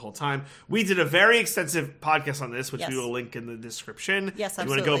host the whole time. We did a very extensive podcast on this, which we will link in the description. Yes,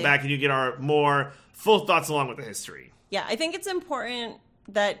 absolutely. You want to go back and you get our more full thoughts along with the history. Yeah, I think it's important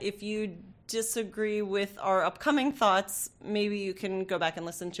that if you disagree with our upcoming thoughts, maybe you can go back and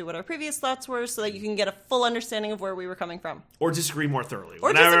listen to what our previous thoughts were so that you can get a full understanding of where we were coming from. Or disagree more thoroughly.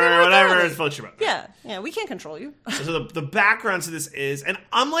 Whatever floats your boat. Yeah, we can't control you. So the background to this is, and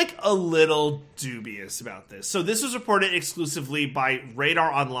I'm like a little dubious about this. So this was reported exclusively by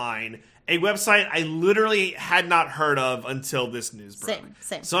Radar Online, a website I literally had not heard of until this news broke.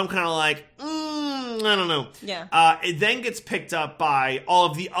 Same. So I'm kind of like, I don't know. Yeah. It then gets picked up by all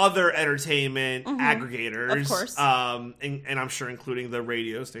of the other entertainment aggregators. Of course. And I'm sure including the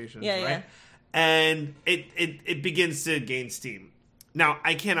radio stations, right? Yeah. And it begins to gain steam. Now,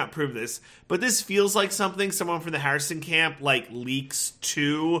 I cannot prove this, but this feels like something someone from the Harrison camp like leaks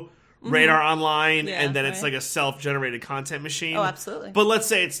to Radar Online, and then it's like a self-generated content machine. Oh, absolutely. But let's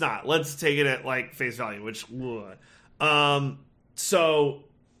say it's not. Let's take it at like face value, which so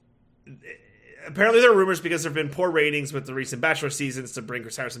apparently there are rumors because there have been poor ratings with the recent Bachelor seasons to bring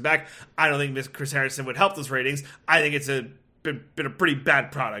Chris Harrison back. I don't think Chris Harrison would help those ratings. I think it's been a pretty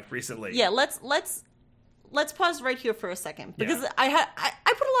bad product recently. Yeah, let's pause right here for a second because I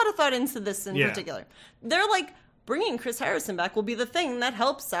put a lot of thought into this in particular. They're like, bringing Chris Harrison back will be the thing that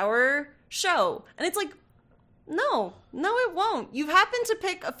helps our show. And it's like, no, it won't. You've happened to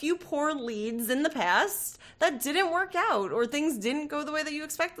pick a few poor leads in the past that didn't work out or things didn't go the way that you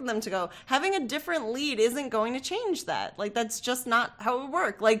expected them to go. Having a different lead isn't going to change that. Like, that's just not how it would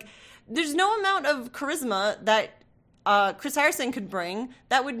work. Like, there's no amount of charisma that Chris Harrison could bring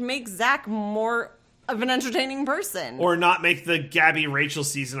that would make Zach more of an entertaining person. Or not make the Gabby Rachel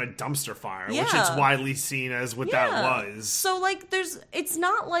season a dumpster fire, which it's widely seen as what that was. So, like, it's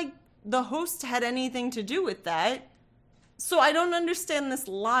not like the host had anything to do with that. So I don't understand this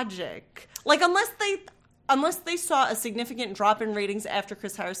logic. Like, unless they saw a significant drop in ratings after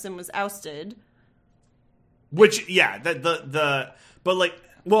Chris Harrison was ousted. Which, but like,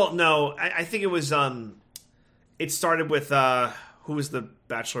 well, no, I think it was, it started with, who was the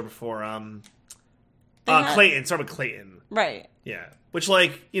Bachelor before? Clayton. Started with Clayton. Right. Yeah. Which,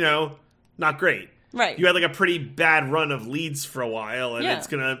 like, not great. Right. You had, like, a pretty bad run of leads for a while, and it's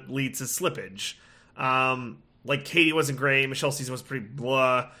going to lead to slippage. Like, Katie wasn't great. Michelle's season was pretty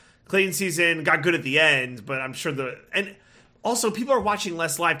blah. Clayton's season got good at the end, but I'm sure and also, people are watching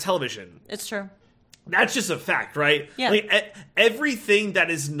less live television. It's true. That's just a fact, right? Yeah. Like, everything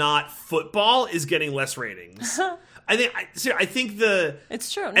that is not football is getting less ratings. I think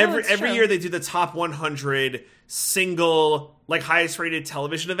it's true. Every year they do the top 100 single, like, highest rated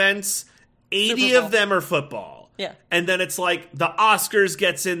television events. 80 of them are football. Yeah. And then it's like the Oscars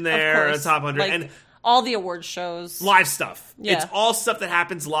gets in there, the top 100. Like, and all the award shows. Live stuff. Yeah. It's all stuff that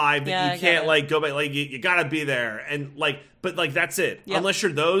happens live that you can't, like, go back. Like, you gotta be there. And, like, but, like, that's it. Yep. Unless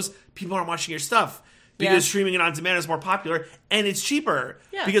you're those, people aren't watching your stuff. Because streaming it on demand is more popular, and it's cheaper.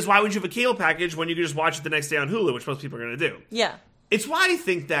 Yeah. Because why would you have a cable package when you can just watch it the next day on Hulu, which most people are going to do? Yeah. It's why I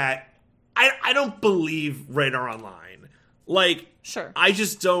think that I don't believe Radar Online. Like, sure. I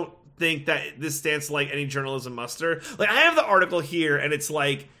just don't think that this stands to like any journalism muster. Like, I have the article here, and it's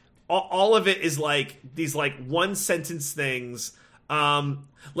like all of it is like these like one sentence things.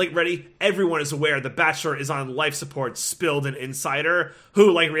 Like, ready? Everyone is aware the Bachelor is on life support, spilled an insider.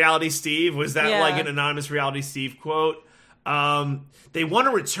 Who, like, Reality Steve? Was that like an anonymous Reality Steve quote? They want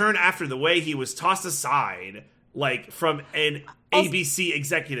to return after the way he was tossed aside, like, from an ABC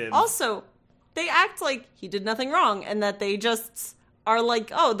executive. Also, they act like he did nothing wrong, and that they just are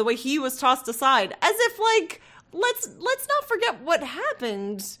like, oh, the way he was tossed aside, as if like let's not forget what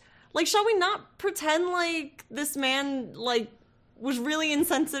happened. Like, shall we not pretend like this man like was really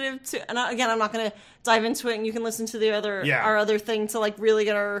insensitive to? And again, I'm not going to dive into it, and you can listen to our other thing to like really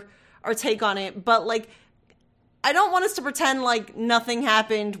get our take on it. But like, I don't want us to pretend like nothing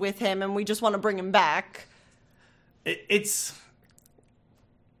happened with him, and we just want to bring him back. It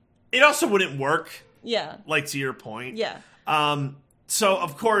also wouldn't work. Yeah. Like, to your point. Yeah. So,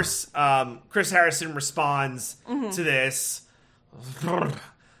 of course, Chris Harrison responds to this. He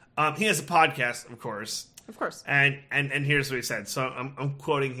has a podcast, of course. Of course. And here's what he said. So I'm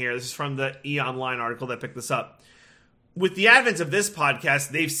quoting here. This is from the E-Online article that picked this up. With the advent of this podcast,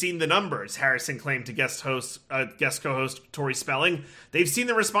 they've seen the numbers, Harrison claimed to guest co-host Tori Spelling. They've seen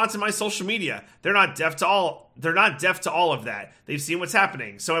the response in my social media. They're not deaf to all of that. They've seen what's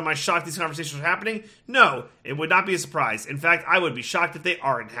happening. So am I shocked these conversations are happening? No, it would not be a surprise. In fact, I would be shocked if they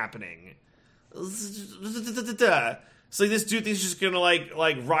aren't happening. So this dude thinks he's just gonna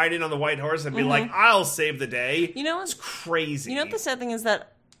like ride in on the white horse and be like, I'll save the day. You know, it's crazy. You know what the sad thing is,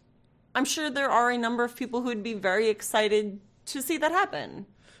 that I'm sure there are a number of people who would be very excited to see that happen.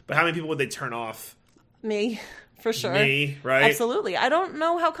 But how many people would they turn off? Me, for sure. Me, right? Absolutely. I don't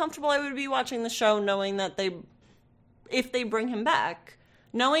know how comfortable I would be watching the show knowing that if they bring him back,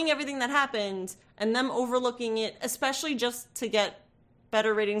 knowing everything that happened and them overlooking it, especially just to get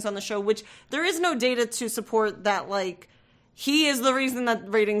better ratings on the show, which there is no data to support that, like, he is the reason that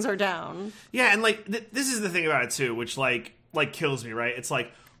ratings are down. Yeah, and like this is the thing about it too, which like kills me, right? It's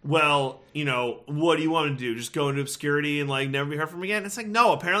like, well, you know, what do you want to do? Just go into obscurity and like never be heard from again? It's like,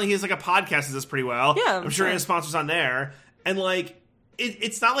 no, apparently he has like a podcast that does pretty well. Yeah, I'm sure he has sponsors on there. And like,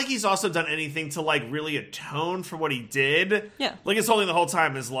 it's not like he's also done anything to like really atone for what he did. Yeah. Like, his whole thing the whole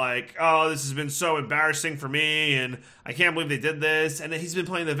time is like, oh, this has been so embarrassing for me, and I can't believe they did this. And he's been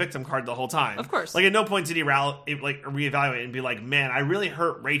playing the victim card the whole time. Of course. Like, at no point did he reevaluate and be like, man, I really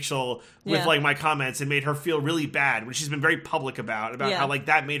hurt Rachel with like my comments and made her feel really bad, which she's been very public about how like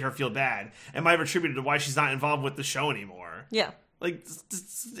that made her feel bad. And might have attributed to why she's not involved with the show anymore. Yeah. Like,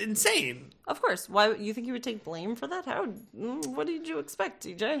 it's insane. Of course. Why you think you would take blame for that? What did you expect,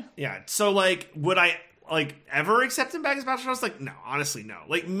 DJ? Yeah. So, like, would I like ever accept him back as Bachelor? I was like, no, honestly, no.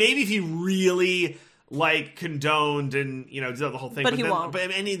 Like, maybe if he really like condoned and did the whole thing, but he won't. But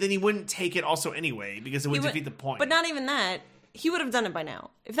then he wouldn't take it also anyway, because it would defeat the point. But not even that. He would have done it by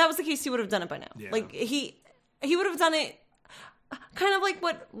now. If that was the case, he would have done it by now. Yeah. Like he would have done it, kind of like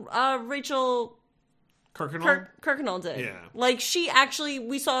what Rachel Kirkconnell did. Yeah. Like,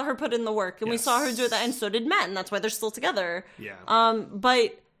 we saw her put in the work, and we saw her do it, and so did Matt, and that's why they're still together. Yeah.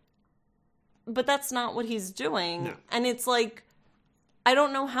 But that's not what he's doing. No. And it's like, I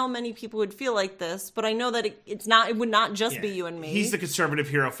don't know how many people would feel like this, but I know that it would not just be you and me. He's the conservative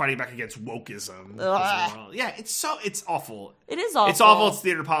hero fighting back against wokeism. Yeah, it's awful. It is awful. It's awful. It's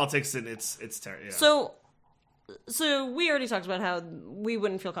theater politics, and it's terrible. Yeah. So we already talked about how we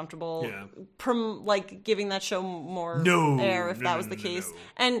wouldn't feel comfortable giving that show more air if that was the case. No.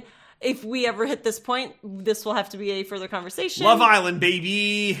 And if we ever hit this point, this will have to be a further conversation. Love Island,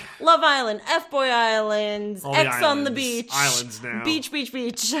 baby. Love Island, F-Boy Island, X on the beach. Islands now. Beach.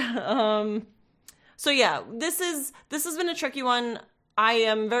 So yeah, this has been a tricky one. I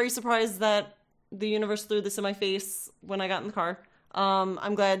am very surprised that the universe threw this in my face when I got in the car.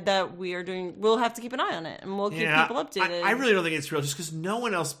 I'm glad that we'll have to keep an eye on it, and we'll keep people updated. I really don't think it's real, just because no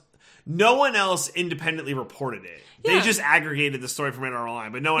one else independently reported it. Yeah. They just aggregated the story from NR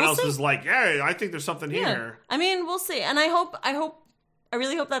Online, but no one else was like, hey, I think there's something here. I mean, we'll see. And I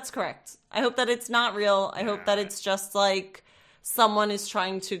really hope that's correct. I hope that it's not real. I hope that it's just like someone is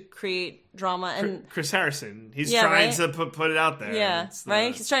trying to create drama. And Chris Harrison, he's trying to put it out there. Yeah,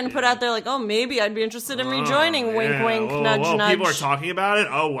 right? He's trying to put out there like, oh, maybe I'd be interested in rejoining. Wink, wink, nudge, nudge. People are talking about it?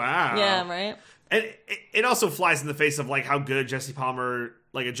 Oh, wow. Yeah, right? And it also flies in the face of like how good Jesse Palmer,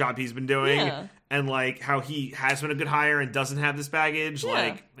 like a job he's been doing. Yeah. And like how he has been a good hire and doesn't have this baggage. Yeah.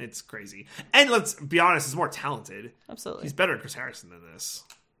 Like, it's crazy. And let's be honest, he's more talented. Absolutely. He's better at Chris Harrison than this.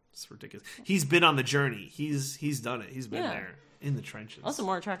 It's ridiculous. He's been on the journey. He's done it. He's been there in the trenches. Also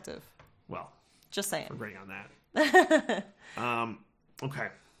more attractive. Well, just saying. We're agreeing on that. Okay.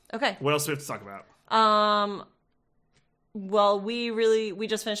 Okay. What else do we have to talk about? Well, we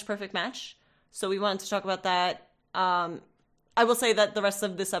just finished Perfect Match, so we wanted to talk about that. I will say that the rest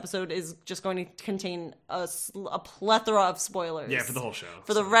of this episode is just going to contain a plethora of spoilers. Yeah, for the whole show.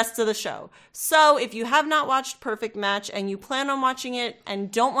 For the rest of the show. So if you have not watched Perfect Match and you plan on watching it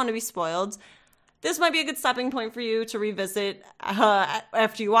and don't want to be spoiled, this might be a good stopping point for you to revisit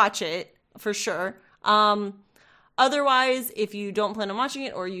after you watch it, for sure. Otherwise, if you don't plan on watching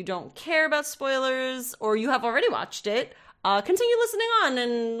it or you don't care about spoilers or you have already watched it, continue listening on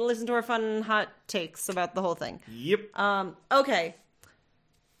and listen to our fun hot takes about the whole thing. Yep. Okay.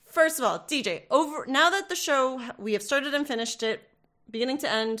 First of all, DJ, now that the show, we have started and finished it, beginning to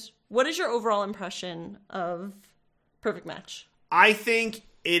end, what is your overall impression of Perfect Match? I think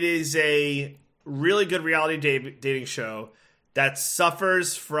it is a really good reality dating show that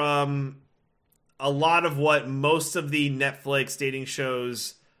suffers from a lot of what most of the Netflix dating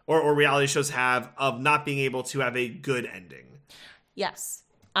shows or reality shows have of not being able to have a good ending. Yes.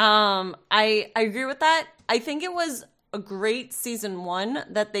 I agree with that. I think it was a great season 1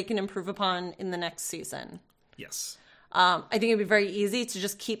 that they can improve upon in the next season. Yes. I think it'd be very easy to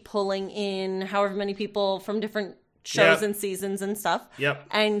just keep pulling in however many people from different shows and seasons and stuff. Yep.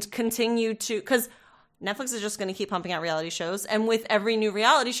 And continue to, because Netflix is just going to keep pumping out reality shows. And with every new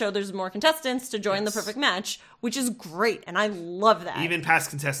reality show, there's more contestants to join the Perfect Match, which is great. And I love that. Even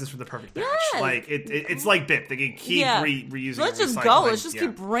past contestants from the Perfect Match. Like, it's like BIP. They can keep reusing so let's and just recycling. go. Let's just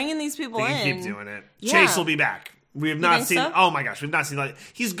keep bringing these people in. They can keep doing it. Yeah. Chase will be back. We have not seen... so? Oh my gosh, we've not seen... Like,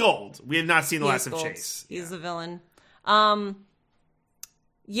 he's gold. We have not seen the last of gold. Chase. He's the villain.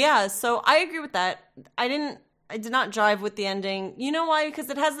 Yeah, so I agree with that. I did not jive with the ending. You know why? Because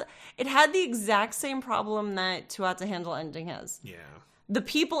it had the exact same problem that Too Hot to Handle ending has. Yeah. The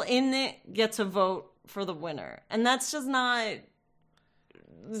people in it get to vote for the winner. And that's just not...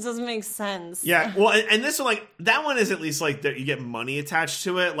 This doesn't make sense. Yeah, well, and this one, like, that one is at least, like, you get money attached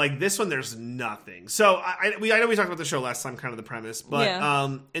to it. Like, this one, there's nothing. So, I know we talked about the show last time, kind of the premise.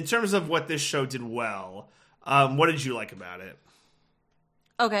 But in terms of what this show did well, what did you like about it?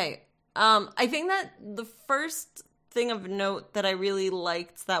 Okay. I think that the first thing of note that I really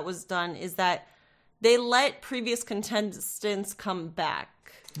liked that was done is that they let previous contestants come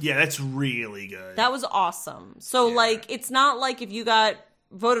back. Yeah, that's really good. That was awesome. So, like, it's not like if you got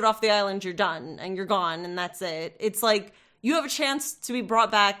voted off the island, you're done and you're gone and that's it. It's like you have a chance to be brought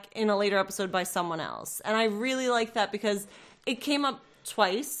back in a later episode by someone else. And I really like that because it came up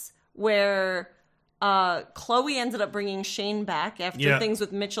twice where Chloe ended up bringing Shane back after things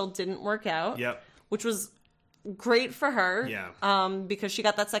with Mitchell didn't work out. Yep. Which was great for her. Yeah. Because she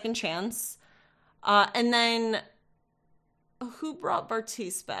got that second chance. And then who brought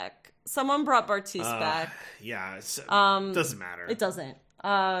Bartise back? Someone brought Bartise back. Yeah. It doesn't matter. It doesn't.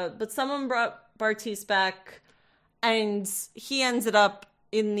 But someone brought Bartise back, and he ended up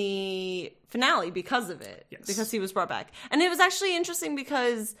in the finale because of it. Yes. Because he was brought back. And it was actually interesting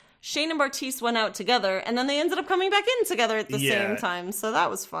because Shane and Bartise went out together, and then they ended up coming back in together at the same time. So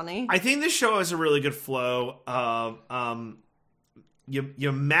that was funny. I think this show has a really good flow of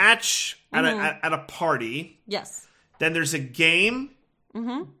you match at a party. Yes. Then there's a game.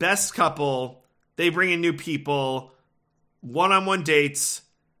 Best couple. They bring in new people. One-on-one dates.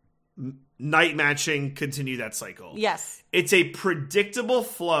 Night matching. Continue that cycle. Yes. It's a predictable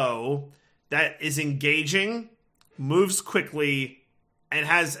flow that is engaging, moves quickly, and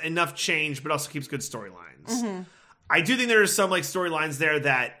has enough change, but also keeps good storylines. I do think there are some like storylines there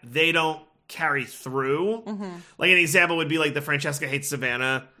that they don't carry through. Like an example would be like the Francesca hates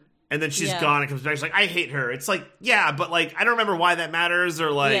Savannah, and then she's gone and comes back. She's like, I hate her. It's like, yeah, but like I don't remember why that matters,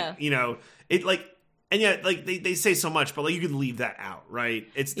 or like you know, it like, and yet like they say so much, but like you could leave that out, right?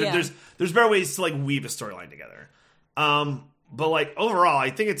 It's there's better ways to like weave a storyline together. But like overall, I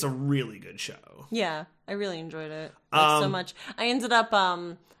think it's a really good show. Yeah, I really enjoyed it so much. I ended up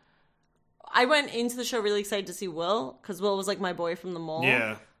I went into the show really excited to see Will, because Will was like my boy from the mall.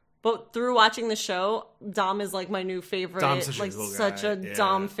 Yeah. But through watching the show, Dom is like my new favorite. Dom's such a like cool such guy. a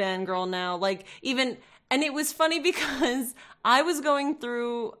Dom fangirl now. Like even, and it was funny because I was going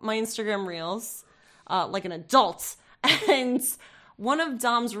through my Instagram reels like an adult, and one of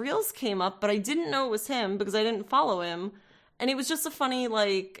Dom's reels came up, but I didn't know it was him because I didn't follow him, and it was just a funny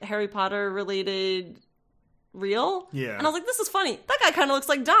like Harry Potter related reel. Yeah. And I was like, this is funny. That guy kind of looks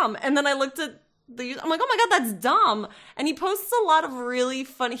like Dom. And then I looked at I'm like, oh my god, that's Dom. And he posts a lot of really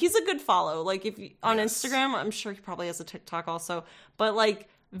funny. He's a good follow. Like if you, on Instagram, I'm sure he probably has a TikTok also. But like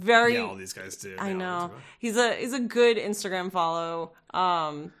very, all these guys do. I know he's a good Instagram follow.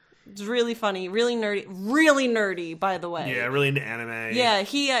 It's really funny, really nerdy, by the way. Yeah, really into anime. Yeah,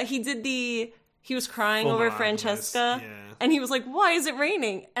 he was crying Full over on Francesca, yeah. and he was like, "Why is it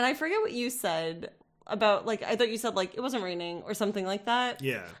raining?" And I forget what you said about, like, I thought you said, like, it wasn't raining or something like that.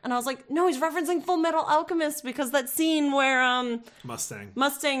 Yeah. And I was like, no, he's referencing Full Metal Alchemist, because that scene where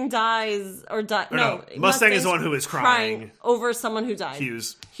Mustang dies no, Mustang is the one who is crying over someone who died.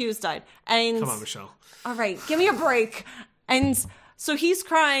 Hughes died. And come on, Michelle. All right, give me a break. And so he's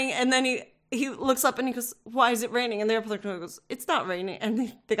crying, and then he looks up and he goes, "Why is it raining?" And the airplane goes, "It's not raining."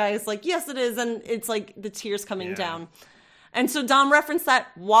 And the guy is like, "Yes, it is." And it's like the tears coming down. And so Dom referenced that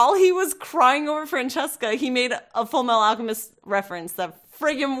while he was crying over Francesca. He made a Full Metal Alchemist reference. That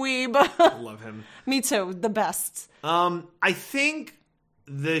friggin' weeb. I love him. Me too. The best. I think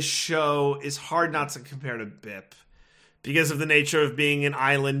this show is hard not to compare to BIP because of the nature of being an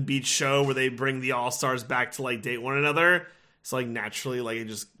island beach show where they bring the all-stars back to like date one another. So like naturally, like it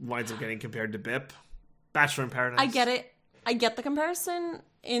just winds up getting compared to BIP. Bachelor in Paradise. I get it. I get the comparison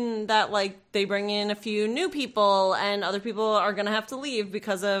in that, like, they bring in a few new people and other people are going to have to leave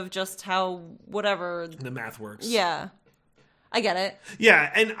because of just how whatever the math works. Yeah. I get it.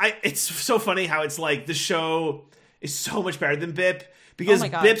 Yeah, and it's so funny how it's like the show is so much better than BIP because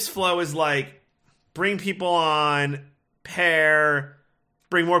BIP's flow is like bring people on, pair,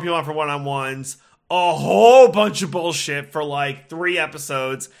 bring more people on for one-on-ones, a whole bunch of bullshit for like 3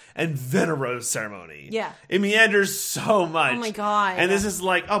 episodes, and then a rose ceremony. Yeah. It meanders so much. Oh my God. And this is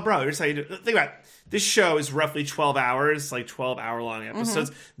like, oh bro, here's how you do it. Think about it. This show is roughly 12 hours, like 12-hour-long episodes.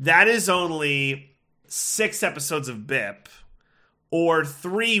 Mm-hmm. That is only 6 episodes of BIP or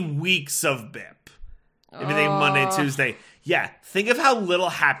 3 weeks of BIP. Everything Monday and Tuesday. Yeah, think of how little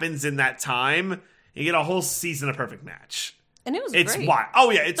happens in that time. You get a whole season of Perfect Match. And it was it's great. Wild. Oh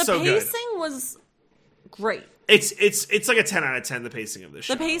yeah, it's so good. The pacing was great. It's like a 10 out of 10, the pacing of this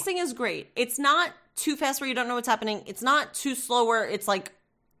show. The pacing is great. It's not too fast where you don't know what's happening. It's not too slow where it's like,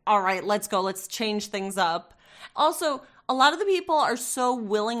 all right, let's go. Let's change things up. Also, a lot of the people are so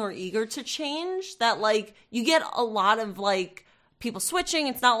willing or eager to change that, like, you get a lot of, like, people switching.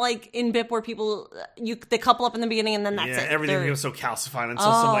 It's not like in BIP where people, they couple up in the beginning and then that's it. Everything becomes so calcified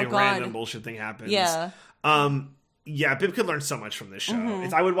until some, like, random bullshit thing happens. Yeah. Yeah, BIP could learn so much from this show.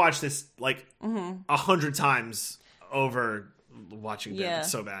 Mm-hmm. I would watch this, like, 100 times over watching BIP.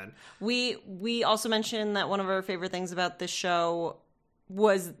 It's so bad. We also mentioned that one of our favorite things about this show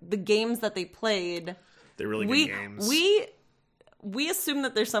was the games that they played. They're really good games. We assume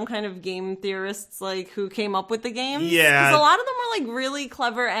that there's some kind of game theorists, like, who came up with the games. Yeah. Because a lot of them were, like, really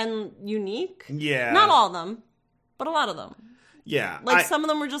clever and unique. Yeah. Not all of them, but a lot of them. Yeah. Like, some of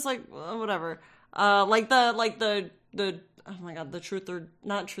them were just, like, whatever. Like the oh my God, the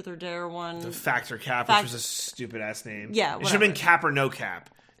not truth or dare one. The Fact or Cap, which was a stupid ass name. Yeah, whatever. It should have been Cap or No Cap.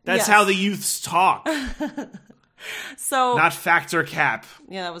 That's how the youths talk. So not Fact or Cap.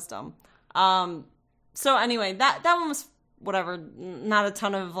 Yeah, that was dumb. So anyway, that one was whatever. Not a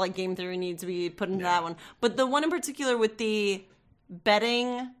ton of, like, game theory needs to be put into that one, but the one in particular with the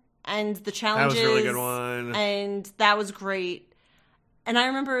betting and the challenges, that was a really good one, and that was great. And I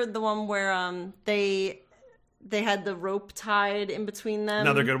remember the one where they had the rope tied in between them.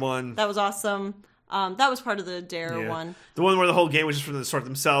 Another good one. That was awesome. That was part of the Dare one. The one where the whole game was just for them to sort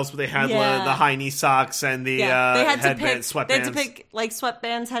themselves, but they had the high knee socks and the sweatbands. They had to pick, like,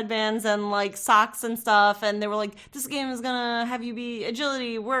 sweatbands, headbands, and, like, socks and stuff. And they were like, this game is going to have you be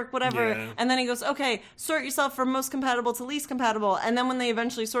agility, work, whatever. Yeah. And then he goes, okay, sort yourself from most compatible to least compatible. And then when they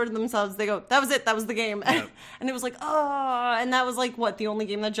eventually sorted themselves, they go, that was it. That was the game. Yep. And it was like, oh. And that was, like, what, the only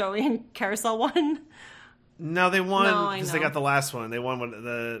game that Joey and Carousel won? No, they won because they got the last one. They won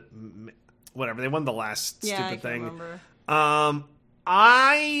whatever. They won the last stupid thing. Remember.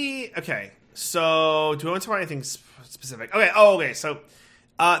 Okay. So, do I want to talk about anything specific? Okay. Oh, okay. So,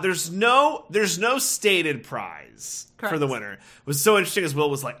 there's no stated prize for the winner. It was so interesting as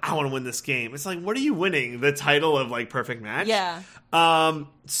Will was like, I want to win this game. It's like, what are you winning? The title of, like, Perfect Match? Yeah.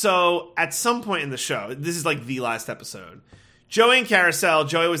 So, at some point in the show, this is, like, the last episode, Joey and Carousel,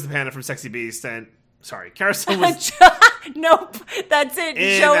 Joey was the panda from Sexy Beast, and Carousel was... Nope, that's it.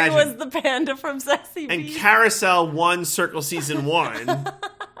 Joey was the panda from Sexy Beast. And Carousel won Circle Season 1.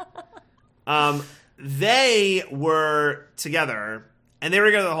 They were together, and they were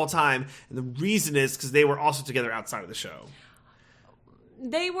together the whole time, and the reason is because they were also together outside of the show.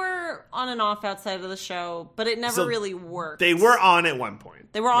 They were on and off outside of the show, but it never really worked. They were on at one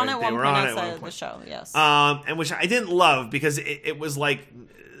point. They were on at one point outside of the show, yes. And which I didn't love because it was like...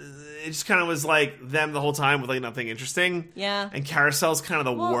 it just kind of was like them the whole time with like nothing interesting. Yeah. And Carousel's kind of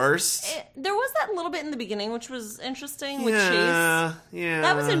the worst. There was that little bit in the beginning which was interesting with Chase. Yeah.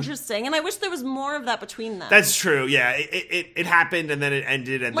 That was interesting, and I wish there was more of that between them. That's true. Yeah, it happened and then it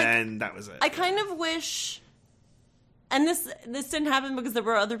ended and then that was it. I kind of wish. And this didn't happen because there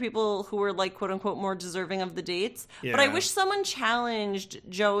were other people who were like quote unquote more deserving of the dates. Yeah. But I wish someone challenged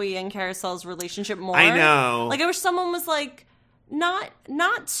Joey and Carousel's relationship more. I know. Like I wish someone was like not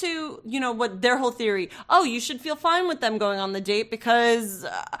to, you know, what their whole theory. Oh, you should feel fine with them going on the date because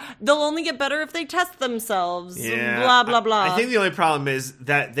they'll only get better if they test themselves. Yeah. Blah blah blah. I think the only problem is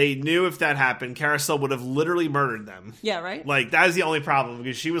that they knew if that happened, Carousel would have literally murdered them. Yeah, right? Like that is the only problem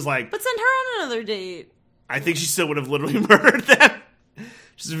because she was like, but send her on another date. I think she still would have literally murdered them.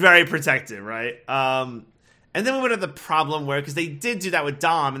 She's very protective, right? And then we went to the problem where, because they did do that with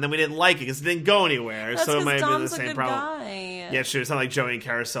Dom, and then we didn't like it because it didn't go anywhere. That's so it might have been the Dom's a same good problem. guy. Yeah, sure. It's not like Joey and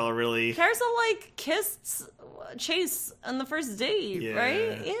Carousel are really. Carousel like kissed Chase on the first date,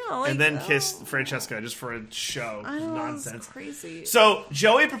 right? Yeah, like, and then kissed Francesca just for a show. I know, Nonsense. it's crazy. So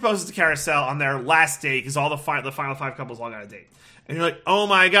Joey proposes to Carousel on their last date because all the final 5 couples all got a date. And you're like, oh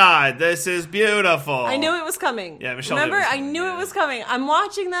my god, this is beautiful. I knew it was coming. Yeah, Michelle. Remember, I knew it was coming. I'm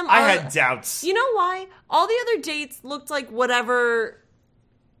watching them. I had doubts. You know why? All the other dates looked like whatever.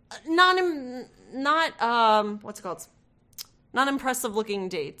 Not what's it called? Not impressive looking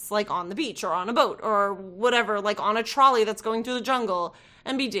dates, like on the beach or on a boat or whatever, like on a trolley that's going through the jungle.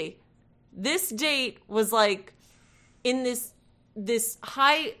 MBD. This date was like in this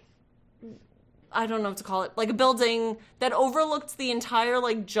high. I don't know what to call it, like a building that overlooked the entire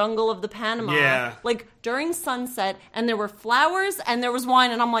like jungle of the Panama. Yeah. Like during sunset, and there were flowers and there was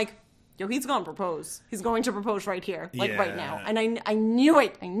wine, and I'm like, yo, he's gonna propose. He's going to propose right here, like right now. And I knew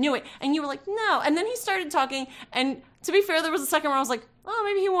it. And you were like, no. And then he started talking, and to be fair, there was a second where I was like, oh,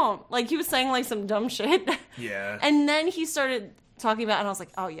 maybe he won't. Like he was saying like some dumb shit. Yeah. And then he started talking about it, and I was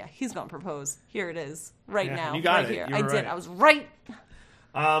like, oh yeah, he's gonna propose. Here it is, right now, you got right it. here. You I were did. right. I was right.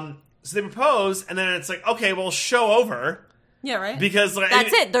 So they propose, and then it's like, okay, well, show over. Yeah, right. Because like,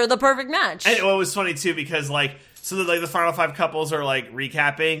 that's it. They're the perfect match. And it was funny too because like, so the final 5 couples are like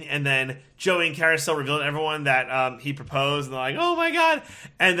recapping, and then Joey and Carousel reveal to everyone that he proposed, and they're like, oh my god,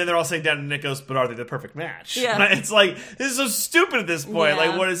 and then they're all saying down, and Nick goes, but are they the perfect match? Yeah. It's like, this is so stupid at this point. Yeah.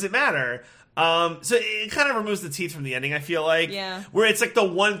 Like, what does it matter? So it kind of removes the teeth from the ending, I feel like. Yeah. Where it's like the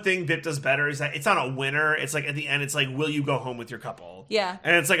one thing Bip does better is that it's not a winner. It's like at the end, it's like, will you go home with your couple? Yeah.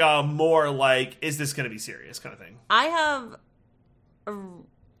 And it's like a more like, is this going to be serious kind of thing? I have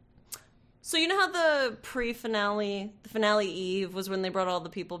so you know how the finale eve was when they brought all the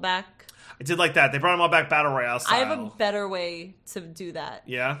people back? I did like that. They brought them all back Battle Royale style. I have a better way to do that.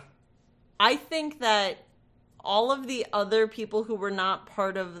 Yeah? I think that all of the other people who were not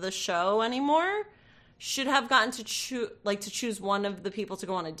part of the show anymore should have gotten to choose one of the people to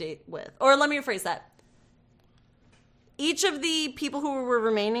go on a date with. Or let me rephrase that. Each of the people who were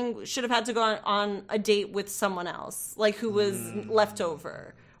remaining should have had to go on a date with someone else, like who was left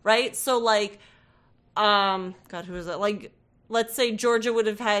over, right? So like, God, who is it? Like, let's say Georgia would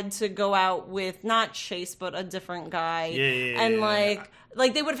have had to go out with not Chase, but a different guy. And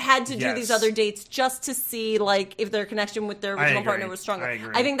like they would have had to do these other dates just to see like if their connection with their original partner was stronger.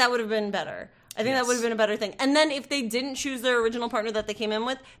 I think that would have been better. I think that would have been a better thing. And then if they didn't choose their original partner that they came in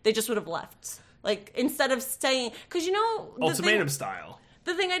with, they just would have left. Like instead of staying, because you know, ultimatum style.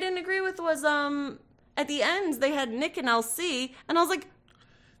 The thing I didn't agree with was at the end they had Nick and LC, and I was like,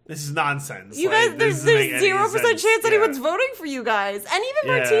 this is nonsense. You guys, there's 0% chance anyone's voting for you guys. And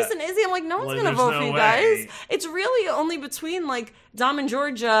even Martise and Izzy, I'm like, no one's going to vote for you guys. It's really only between, like, Dom and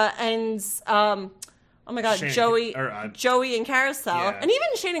Georgia and, oh my God, Joey and Carousel. Yeah. And even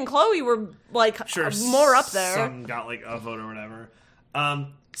Shane and Chloe were, like, more up there. Some got, like, a vote or whatever.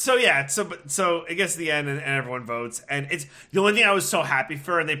 So I guess the end and everyone votes, and it's the only thing I was so happy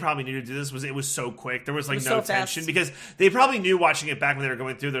for, and they probably knew to do this was it was so quick. There was like no tension because they probably knew watching it back when they were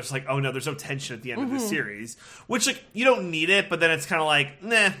going through. There's like, oh no, there's no tension at the end of the series, which like you don't need it, but then it's kind of like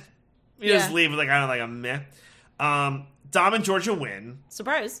nah, you just leave with like kind of like a meh. Dom and Georgia win,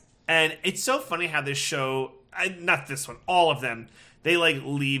 surprise, and it's so funny how this show, not this one, all of them. They, like,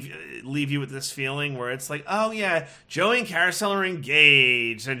 leave you with this feeling where it's like, oh, yeah, Joey and Carousel are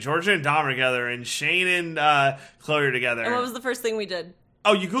engaged, and Georgia and Dom are together, and Shane and Chloe are together. And what was the first thing we did?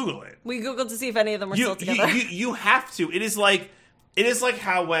 Oh, you Google it. We Googled to see if any of them were still together. You have to. It is like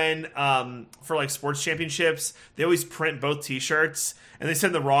how when, for, like, sports championships, they always print both T-shirts, and they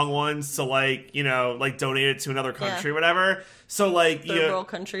send the wrong ones to, like, you know, like, donate it to another country or whatever. So, like... Third world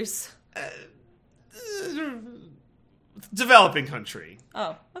countries. Developing country.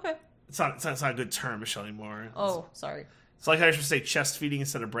 Oh, okay. It's not a good term, Michelle, anymore. Oh, sorry. It's like I should say chest feeding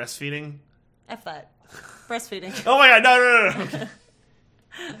instead of breastfeeding. F that. Breastfeeding. Oh my god, no.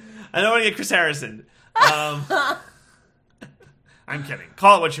 I don't want to get Chris Harrison. I'm kidding.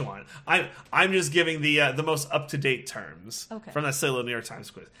 Call it what you want. I'm just giving the most up to date terms from that silly little New York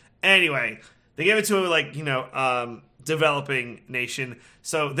Times quiz. Anyway, they gave it to developing nation.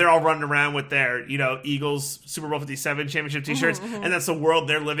 So they're all running around with their Eagles Super Bowl 57 championship T-shirts, and that's the world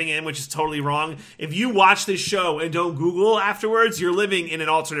they're living in, which is totally wrong. If you watch this show and don't Google afterwards, you're living in an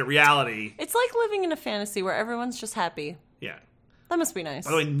alternate reality. It's like living in a fantasy where everyone's just happy. Yeah, that must be nice.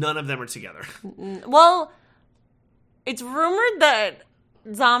 By the way, none of them are together. Well, it's rumored that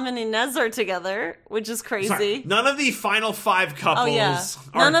Dom and Inez are together, which is crazy. Sorry, none of the final 5 couples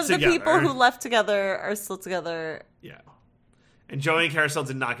are None of together. the people who left together are still together. Yeah. And Joey and Carousel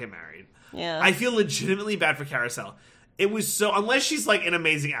did not get married. Yeah. I feel legitimately bad for Carousel. It was so... Unless she's like an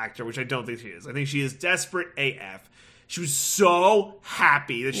amazing actor, which I don't think she is. I think she is desperate AF. She was so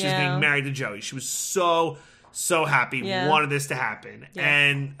happy that she was being married to Joey. She was so happy. Wanted this to happen. Yeah.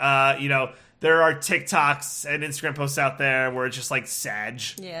 And, there are TikToks and Instagram posts out there where it's just like Sag.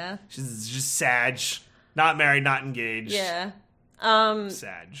 Yeah. She's just Sag. Not married, not engaged. Yeah.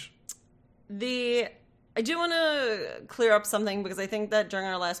 Sag. I do want to clear up something because I think that during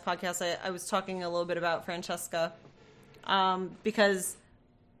our last podcast I was talking a little bit about Francesca. Because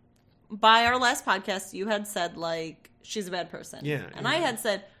by our last podcast you had said like she's a bad person. Yeah. And I had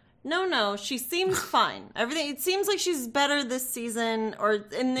said no, she seems fine. It seems like she's better this season, or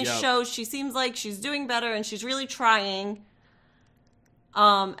in this show, she seems like she's doing better and she's really trying.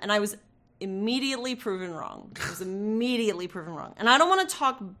 And I was immediately proven wrong. And I don't want to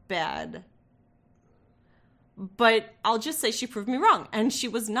talk bad, but I'll just say she proved me wrong. And she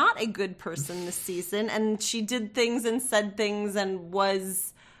was not a good person this season, and she did things and said things and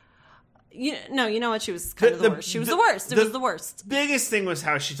was... You know what? She was kind of the worst. She was the worst. It was the worst. Biggest thing was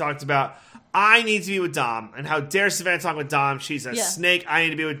how she talked about, I need to be with Dom, and how dare Savannah talk with Dom. She's a snake. I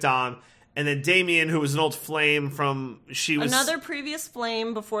need to be with Dom. And then Damien, who was an old flame from... Another previous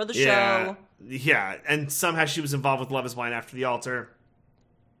flame before the show. Yeah, and somehow she was involved with Love is Blind after the altar.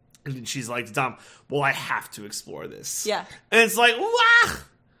 And she's like, Dom, well, I have to explore this. Yeah. And it's like, wah!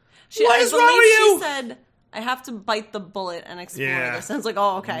 What is wrong with you? She said... I have to bite the bullet and explore this. And it's like,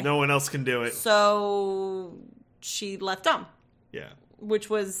 oh, okay. No one else can do it. So she left Dom. Yeah. Which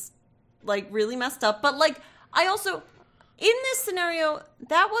was, like, really messed up. But, like, I also, in this scenario,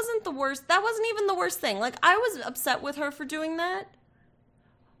 that wasn't the worst. That wasn't even the worst thing. Like, I was upset with her for doing that.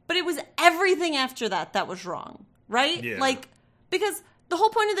 But it was everything after that was wrong. Right? Yeah. Like, because... The whole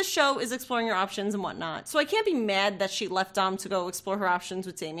point of the show is exploring your options and whatnot. So I can't be mad that she left Dom to go explore her options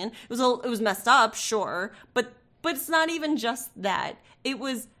with Damien. It was messed up, sure, but it's not even just that. It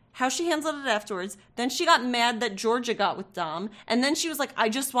was how she handled it afterwards. Then she got mad that Georgia got with Dom, and then she was like, "I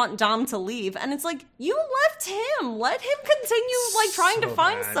just want Dom to leave." And it's like, you left him. Let him continue like trying to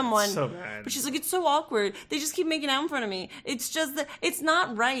find someone. So bad. But she's like, it's so awkward. They just keep making out in front of me. It's just that it's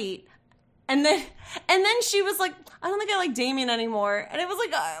not right. And then she was like, I don't think I like Damien anymore. And it was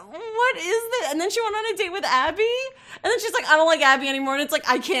like, what is this? And then she went on a date with Abby. And then she's like, I don't like Abby anymore. And it's like,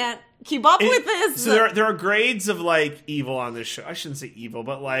 I can't keep up with this. So there are grades of, like, evil on this show. I shouldn't say evil,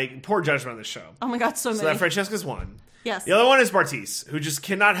 but, like, poor judgment on this show. Oh, my God, so many. So that Francesca's one. Yes. The other one is Bartise, who just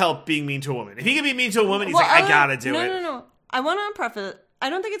cannot help being mean to a woman. If he can be mean to a woman, he's I gotta do it. No. I want to preface, I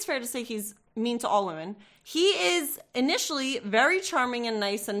don't think it's fair to say he's mean to all women. He is initially very charming and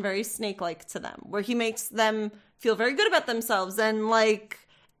nice and very snake-like to them, where he makes them feel very good about themselves, and like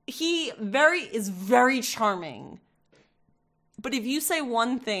he is very charming. But if you say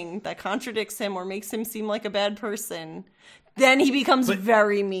one thing that contradicts him or makes him seem like a bad person, then he becomes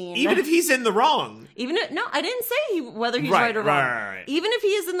very mean. Even if he's in the wrong. No, I didn't say whether he's right or wrong. Right. Even if he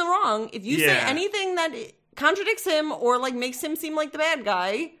is in the wrong, if you say anything that contradicts him or like makes him seem like the bad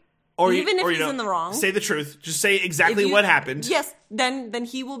guy. Or even if he's in the wrong. Say the truth. Just say exactly what happened. Yes, then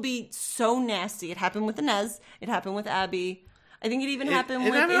he will be so nasty. It happened with Inez. It happened with Abby. I think it even happened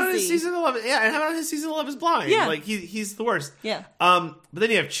with Izzy. His season of Love, and how about his season of Love is Blind? Yeah. Like, he's the worst. Yeah. But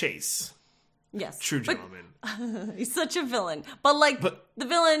then you have Chase. Yes. True gentleman. He's such a villain. But the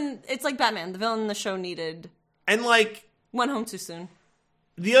villain, it's like Batman. The villain the show needed. And, like... Went home too soon.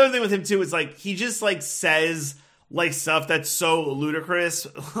 The other thing with him, too, is, like, he just, like, says... like stuff that's so ludicrous,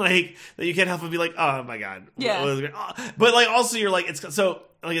 like that you can't help but be like, oh my God. Yeah. But like also you're like, it's so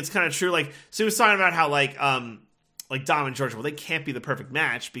like it's kind of true. Like so he was talking about how like Dom and Georgia, well, they can't be the perfect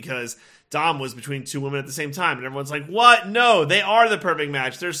match because Dom was between two women at the same time, and everyone's like, what? No, they are the perfect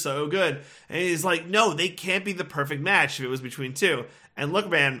match. They're so good. And he's like, no, they can't be the perfect match if it was between two. And look,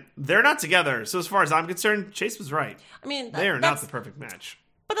 man, they're not together. So as far as I'm concerned, Chase was right. I mean, They are not the perfect match.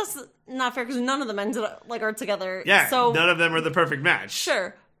 But that's not fair because none of them ended up, are together. Yeah, so none of them are the perfect match.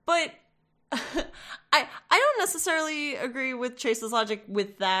 Sure, but I don't necessarily agree with Chase's logic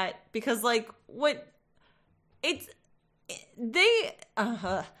with that because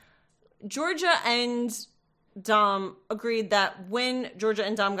Georgia and Dom agreed that when Georgia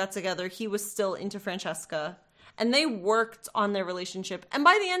and Dom got together, he was still into Francesca. And they worked on their relationship. And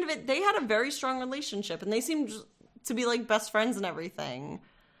by the end of it, they had a very strong relationship. And they seemed to be best friends and everything.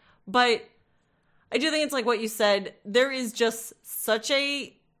 But I do think it's what you said. There is just such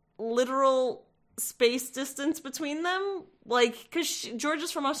a literal space distance between them. Because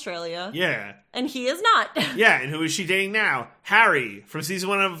Georgia's from Australia. Yeah. And he is not. Yeah, and who is she dating now? Harry, from season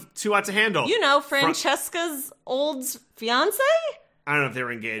 1 of Too Hot to Handle. Francesca's old fiance? I don't know if they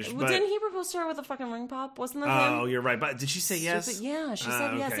were engaged, but... Didn't he propose to her with a fucking ring pop? Wasn't that him? Oh, you're right. But did she say yes? Yeah, she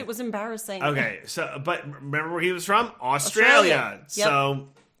said yes. Okay. It was embarrassing. Okay, but remember where he was from? Australia. Yep. So,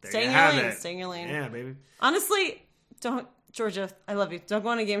 there you have it. Stay in your lane. Yeah, baby. Honestly, Georgia, I love you. Don't go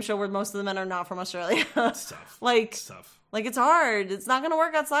on a game show where most of the men are not from Australia. It's tough. It's tough. It's hard. It's not going to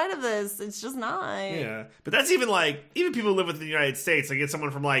work outside of this. It's just not. Yeah. But that's even even people who live within the United States. Get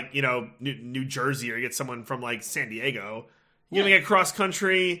someone from New Jersey or get someone from San Diego. You gonna get cross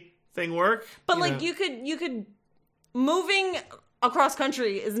country thing work? But you could moving across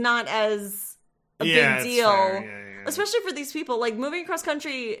country is not as a big deal. Yeah. Especially for these people. Moving across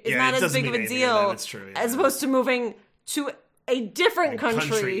country is Yeah, not it as doesn't big of mean a anything deal to them. It's true, yeah. as opposed to moving to a different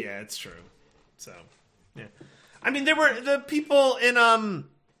country. Yeah, it's true. So, yeah. I mean, there were the people in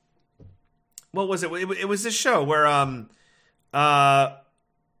what was it? It was this show where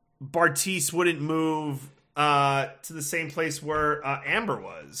Bartise wouldn't move to the same place where Amber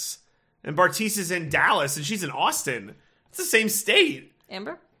was, and Bartise is in Dallas and she's in Austin. It's the same state.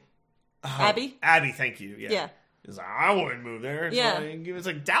 Amber, Abby, thank you. Yeah. He's I wouldn't move there. Yeah, so it was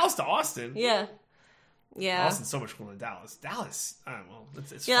Dallas to Austin. Yeah. Austin's so much cooler than Dallas. Dallas,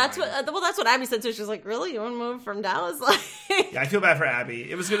 it's yeah. fine. That's what Abby said too. She was like, "Really, you want to move from Dallas?" Yeah, I feel bad for Abby.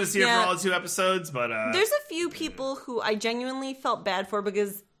 It was good to see her for all 2 episodes, but there's a few people who I genuinely felt bad for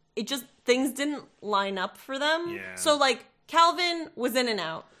because things didn't line up for them. Yeah. So Calvin was in and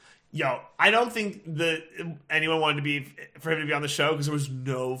out. Yo, I don't think that anyone wanted for him to be on the show because there was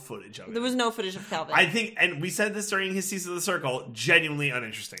no footage of it. There was no footage of Calvin. I think, and we said this during his season of The Circle, genuinely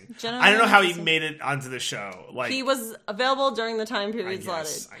uninteresting. Genuinely I don't know how he made it onto the show. He was available during the time period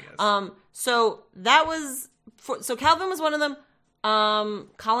slotted. I guess. So that was so Calvin was one of them.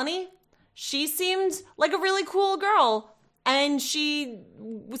 Colony, she seemed like a really cool girl, and same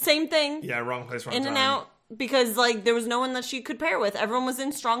thing. Yeah, wrong place, wrong time. In and out. Because, there was no one that she could pair with. Everyone was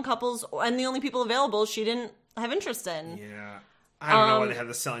in strong couples, and the only people available she didn't have interest in. Yeah. I don't know why they had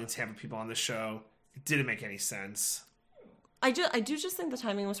the Selling Tampa people on the show. It didn't make any sense. I do just think the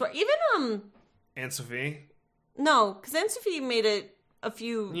timing was right. Even, Anne-Sophie? No, because Anne-Sophie made it a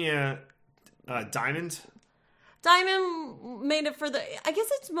few... Yeah. Diamond made it for the... I guess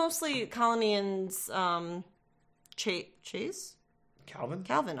it's mostly Colony and, Chase?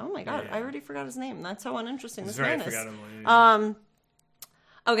 Calvin. Oh my god, yeah. I already forgot his name. That's how uninteresting this man is. Forgettable.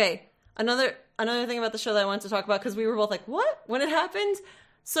 Okay, another thing about the show that I wanted to talk about because we were both like, "What?" when it happened.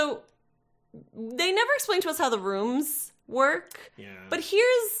 So they never explained to us how the rooms work. Yeah. But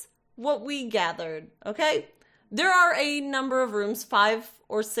here's what we gathered. Okay, there are a number of rooms, 5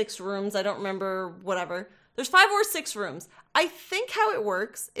 or 6 rooms. I don't remember. Whatever. There's 5 or 6 rooms. I think how it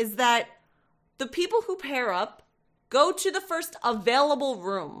works is that the people who pair up go to the first available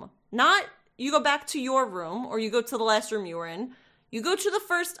room. Not you go back to your room or you go to the last room you were in. You go to the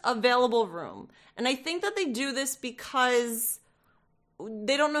first available room. And I think that they do this because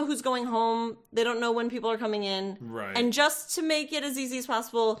they don't know who's going home. They don't know when people are coming in. Right. And just to make it as easy as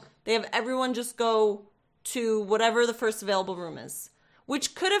possible, they have everyone just go to whatever the first available room is,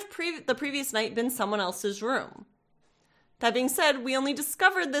 which could have the previous night been someone else's room. That being said, we only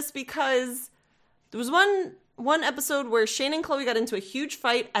discovered this because there was one episode where Shane and Chloe got into a huge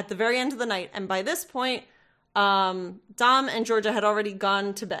fight at the very end of the night. And by this point, Dom and Georgia had already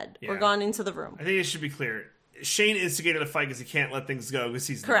gone to bed or gone into the room. I think it should be clear. Shane instigated a fight because he can't let things go because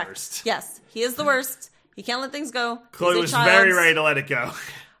he's Correct. The worst. Yes, he is the worst. He can't let things go. Chloe was very ready to let it go.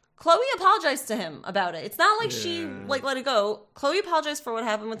 Chloe apologized to him about it. It's not like she let it go. Chloe apologized for what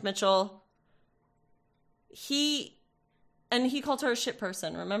happened with Mitchell. He called her a shit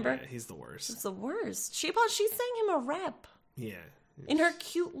person, remember? Yeah, he's the worst. He's the worst. She sang him a rap. Yeah. In her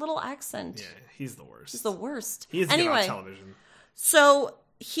cute little accent. Yeah, he's the worst. He's the worst. He is anyway, on television. So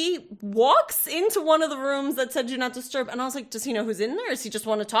he walks into one of the rooms that said do not disturb, and I was like, does he know who's in there? Does he just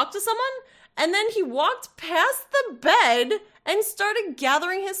want to talk to someone? And then he walked past the bed and started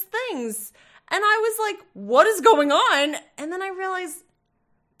gathering his things. And I was like, what is going on? And then I realized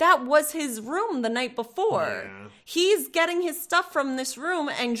that was his room the night before. Yeah. He's getting his stuff from this room,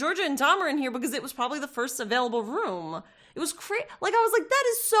 and Georgia and Dom are in here because it was probably the first available room. It was crazy. Like, I was like, that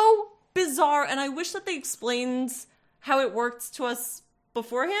is so bizarre, and I wish that they explained how it worked to us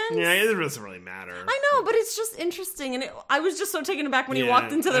beforehand. Yeah, it doesn't really matter. I know, but it's just interesting, and I was just so taken aback when he Yeah,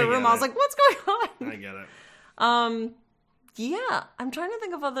 walked into the room. I was like, what's going on? I get it. Yeah, I'm trying to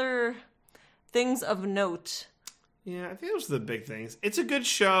think of other things of note. Yeah, I think those are the big things. It's a good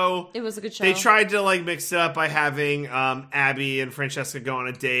show. It was a good show. They tried to like mix it up by having Abby and Francesca go on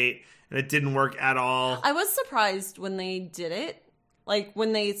a date, and it didn't work at all. I was surprised when they did it, like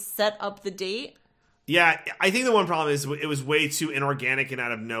when they set up the date. Yeah, I think the one problem is it was way too inorganic and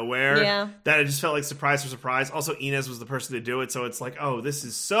out of nowhere. Yeah. That it just felt like surprise for surprise. Also, Inez was the person to do it, so it's like, oh, this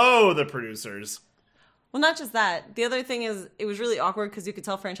is so the producers. Well, not just that. The other thing is, it was really awkward because you could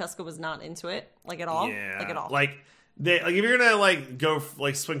tell Francesca was not into it, like at all. Yeah, like at all. Like if you're gonna like go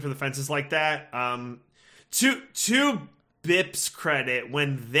like swing for the fences like that, to Bip's credit,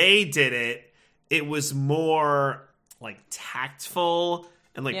 when they did it, it was more like tactful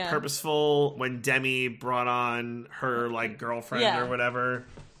and like purposeful. When Demi brought on her like girlfriend or whatever,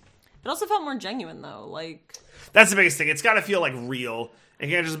 it also felt more genuine though. Like that's the biggest thing. It's got to feel like real. It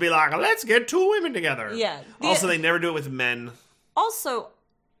can't just be like, let's get two women together. Yeah. Also, they never do it with men. Also,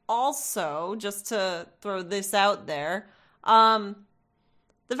 just to throw this out there, the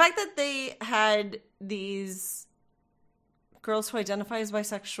fact that they had these girls who identify as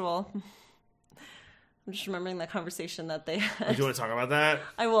bisexual. I'm just remembering that conversation that they had. Do you want to talk about that?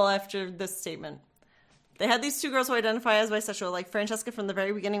 I will after this statement. They had these two girls who identify as bisexual. Like Francesca from the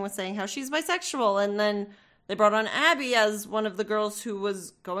very beginning was saying how she's bisexual, and then they brought on Abby as one of the girls who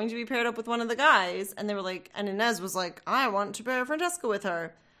was going to be paired up with one of the guys, and they were like, and Inez was like, I want to pair Francesca with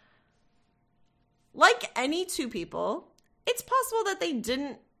her. Like any two people, it's possible that they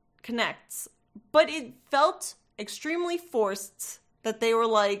didn't connect, but it felt extremely forced that they were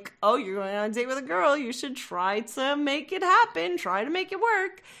like, oh, you're going on a date with a girl, you should try to make it happen, try to make it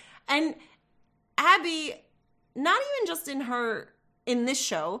work. And Abby, not even just in this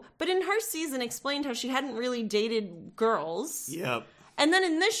show, but in her season explained how she hadn't really dated girls. Yep. And then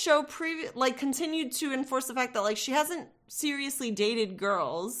in this show, continued to enforce the fact that like she hasn't seriously dated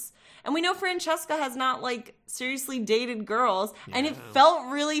girls. And we know Francesca has not like seriously dated girls. Yeah. And it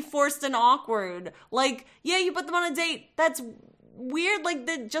felt really forced and awkward. Like, yeah, you put them on a date. That's weird.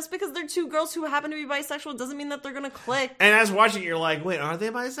 Like, just because they're two girls who happen to be bisexual doesn't mean that they're going to click. And as watching it, you're like, wait, are they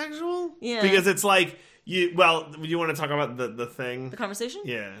bisexual? Yeah. Because it's like, you want to talk about the thing? The conversation?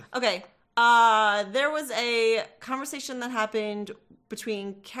 Yeah. Okay. There was a conversation that happened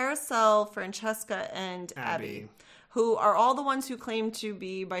between Carousel, Francesca, and Abby, who are all the ones who claim to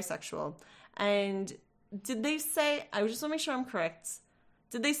be bisexual. And did they say, I just want to make sure I'm correct,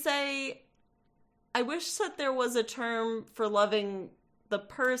 did they say, I wish that there was a term for loving the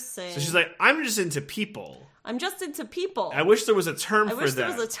person. So she's like, I'm just into people. I'm just into people. I wish there was a term for that. I wish there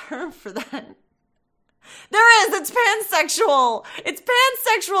was a term for that. There is. It's pansexual. It's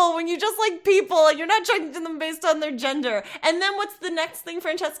pansexual when you just like people and you're not judging them based on their gender. And then what's the next thing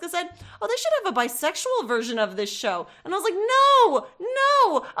Francesca said? Oh, they should have a bisexual version of this show. And I was like, no,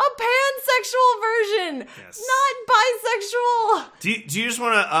 a pansexual version, not bisexual. Do you just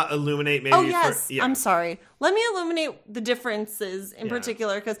want to illuminate maybe? Oh, yes. I'm sorry. Let me illuminate the differences in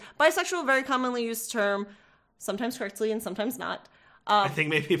particular, because bisexual, very commonly used term, sometimes correctly and sometimes not. I think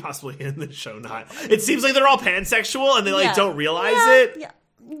maybe possibly in the show not. It seems like they're all pansexual and they like don't realize it.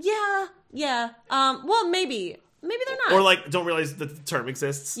 Yeah. Well, maybe they're not. Or like don't realize that the term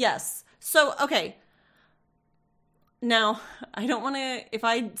exists. Yes. So, okay. Now, I don't want to, if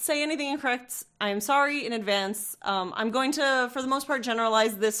I say anything incorrect, I am sorry in advance. I'm going to, for the most part,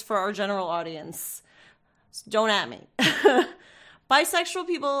 generalize this for our general audience. So don't at me. Bisexual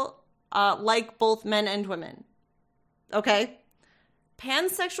people like both men and women. Okay?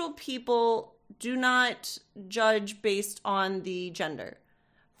 Pansexual people do not judge based on the gender.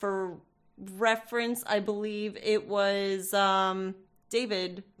 For reference, I believe it was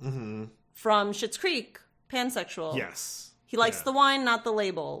David from Schitt's Creek, pansexual. Yes. He likes the wine, not the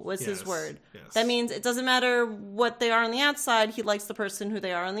label, was his word. Yes. That means it doesn't matter what they are on the outside, he likes the person who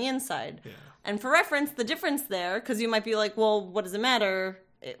they are on the inside. Yeah. And for reference, the difference there, because you might be like, well, what does it matter?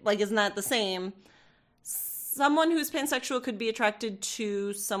 Isn't that the same? Someone who's pansexual could be attracted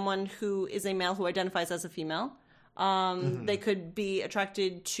to someone who is a male who identifies as a female. They could be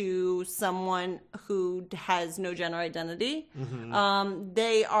attracted to someone who has no gender identity.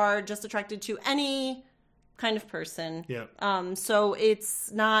 They are just attracted to any kind of person. Yeah. So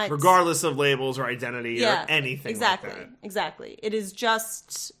it's not... Regardless of labels or identity or anything like that. Exactly. It is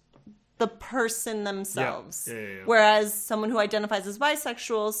just the person themselves. Yeah. Whereas someone who identifies as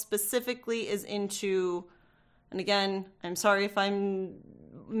bisexual specifically is into... And again, I'm sorry if I'm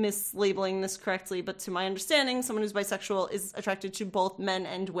mislabeling this correctly, but to my understanding, someone who's bisexual is attracted to both men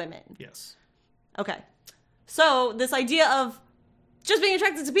and women. Yes. Okay. So this idea of just being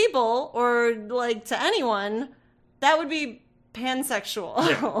attracted to people or like to anyone, that would be pansexual.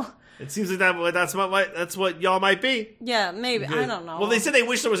 Yeah. It seems like that's what y'all might be. Yeah, maybe. I don't know. Well, they said they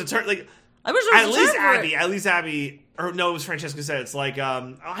wish there was a term. Like, I wish there was a term for it. At least Abby, or no, it was Francesca said. It's like,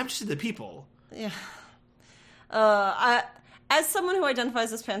 I'm interested in the people. Yeah. As someone who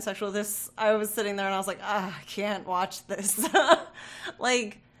identifies as pansexual, I was sitting there and I was like, I can't watch this.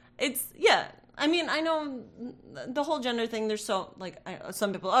 Like, it's, yeah. I mean, I know the whole gender thing, there's so, like,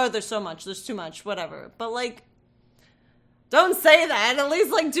 some people, there's so much, there's too much, whatever. But, like, don't say that. At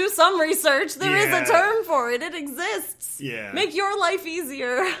least, like, do some research. There is a term for it. It exists. Yeah. Make your life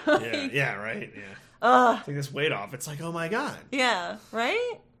easier. Like, yeah, right? Yeah. Take this weight off. It's like, oh my God. Yeah,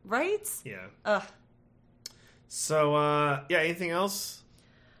 right? Right? Yeah. So, anything else?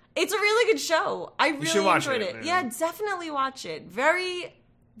 It's a really good show. I really enjoyed it. Yeah, definitely watch it. Very,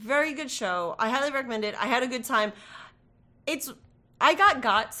 very good show. I highly recommend it. I had a good time. I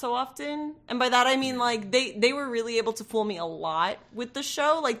got so often, and by that I mean like they were really able to fool me a lot with the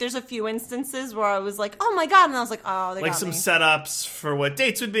show. Like there's a few instances where I was like, oh my God, and I was like, oh, they got me. Like some setups for what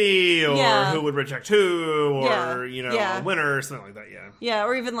dates would be, or who would reject who, or a winner or something like that. Yeah,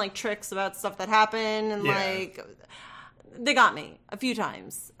 or even like tricks about stuff that happened, and like they got me a few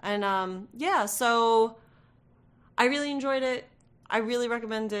times, and so I really enjoyed it. I really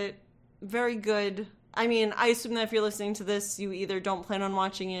recommend it. Very good. I mean, I assume that if you're listening to this, you either don't plan on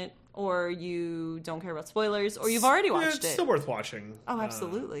watching it, or you don't care about spoilers, or you've already watched it. It's still worth watching. Oh,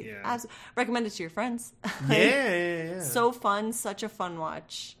 absolutely. Recommend it to your friends. Yeah. So fun. Such a fun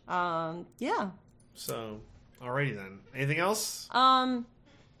watch. Yeah. So, alrighty then. Anything else? I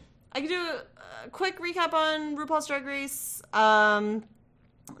could do a quick recap on RuPaul's Drag Race.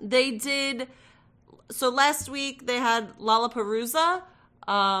 They did... So last week, they had Lollapalooza,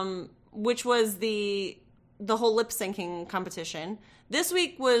 which was the whole lip-syncing competition. This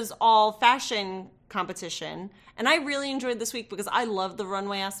week was all fashion competition. And I really enjoyed this week because I love the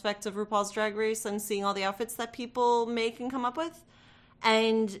runway aspect of RuPaul's Drag Race and seeing all the outfits that people make and come up with.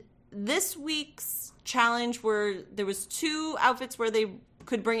 And this week's challenge there was 2 outfits where they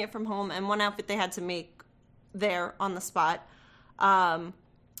could bring it from home and 1 outfit they had to make there on the spot.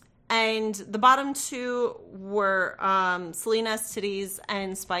 And the bottom 2 were Selena's Titties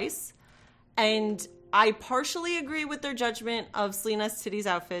and Spice. And I partially agree with their judgment of Selena's Titties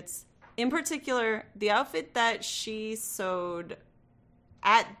outfits. In particular, the outfit that she sewed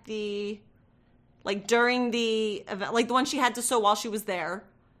at during the event, like the one she had to sew while she was there,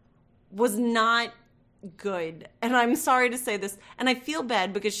 was not good. And I'm sorry to say this, and I feel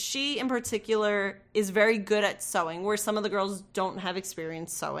bad because she in particular is very good at sewing, where some of the girls don't have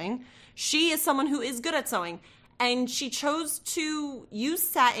experience sewing. She is someone who is good at sewing, and she chose to use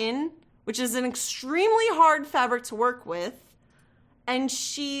satin, which is an extremely hard fabric to work with, and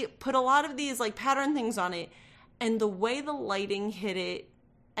she put a lot of these like pattern things on it, and the way the lighting hit it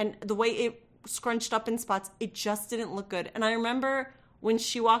and the way it scrunched up in spots, it just didn't look good. And I remember when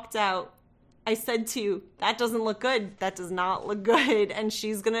she walked out, I said to you, that doesn't look good. That does not look good. And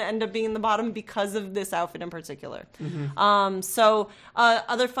she's going to end up being in the bottom because of this outfit in particular. Mm-hmm.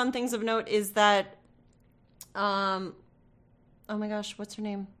 Other fun things of note is that, oh my gosh, what's her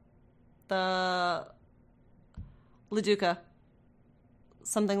name? The LaDuca.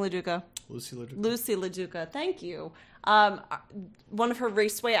 Something LaDuca. Lucy LaDuca. Lucy LaDuca. Thank you. One of her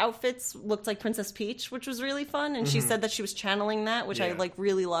raceway outfits looked like Princess Peach, which was really fun. And she said that she was channeling that, which I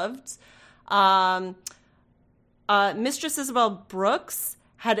really loved. Mistress Isabel Brooks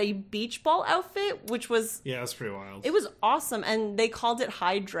had a beach ball outfit, which was... Yeah, that's pretty wild. It was awesome, and they called it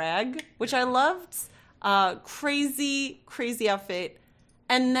high drag, which I loved. Crazy, crazy outfit.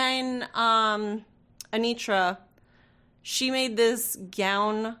 And then Anitra, she made this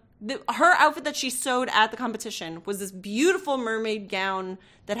gown... Her outfit that she sewed at the competition was this beautiful mermaid gown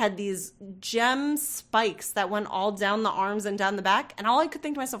that had these gem spikes that went all down the arms and down the back. And all I could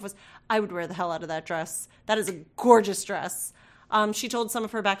think to myself was, I would wear the hell out of that dress. That is a gorgeous dress. She told some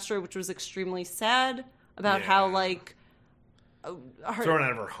of her backstory, which was extremely sad, about how, like, thrown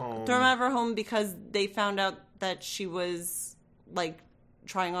out of her home. Thrown out of her home because they found out that she was like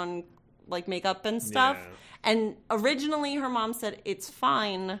trying on like makeup and stuff. Yeah. And originally her mom said, "It's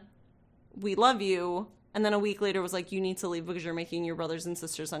fine. We love you." And then a week later was like, "You need to leave because you're making your brothers and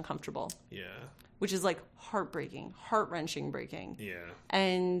sisters uncomfortable." Yeah. Which is like heartbreaking, heart-wrenching breaking. Yeah.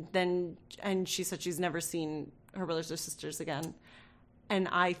 And she said she's never seen her brothers or sisters again. And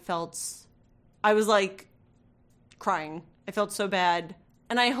I was like crying. I felt so bad.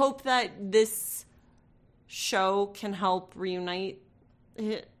 And I hope that this show can help reunite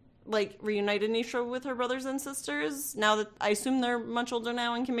Anisha with her brothers and sisters. Now that I assume they're much older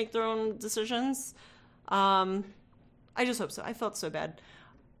now and can make their own decisions. I just hope so. I felt so bad.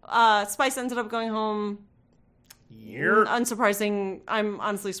 Spice ended up going home. Yep. Unsurprising. I'm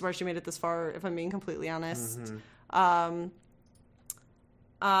honestly surprised she made it this far, if I'm being completely honest. Mm-hmm.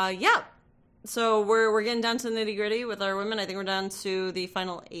 Yeah. So we're getting down to the nitty gritty with our women. I think we're down to the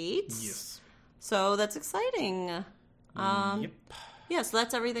final 8. Yes. So that's exciting. Yep. Yeah, so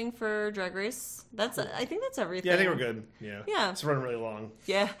that's everything for Drag Race. I think that's everything. Yeah, I think we're good. Yeah. Yeah. It's running really long.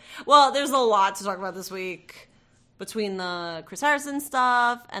 Yeah. Well, there's a lot to talk about this week between the Chris Harrison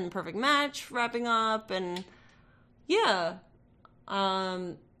stuff and the Perfect Match wrapping up, and yeah.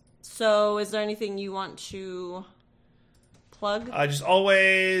 So is there anything you want to plug? Just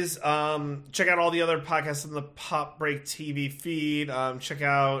always check out all the other podcasts in the Pop Break TV feed. Check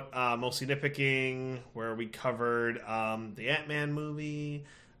out Mostly Nitpicking, where we covered the Ant-Man movie.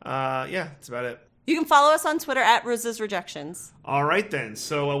 Yeah, that's about it. You can follow us on Twitter at Rose's Rejections. All right, then.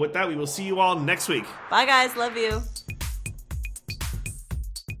 So with that, we will see you all next week. Bye, guys. Love you.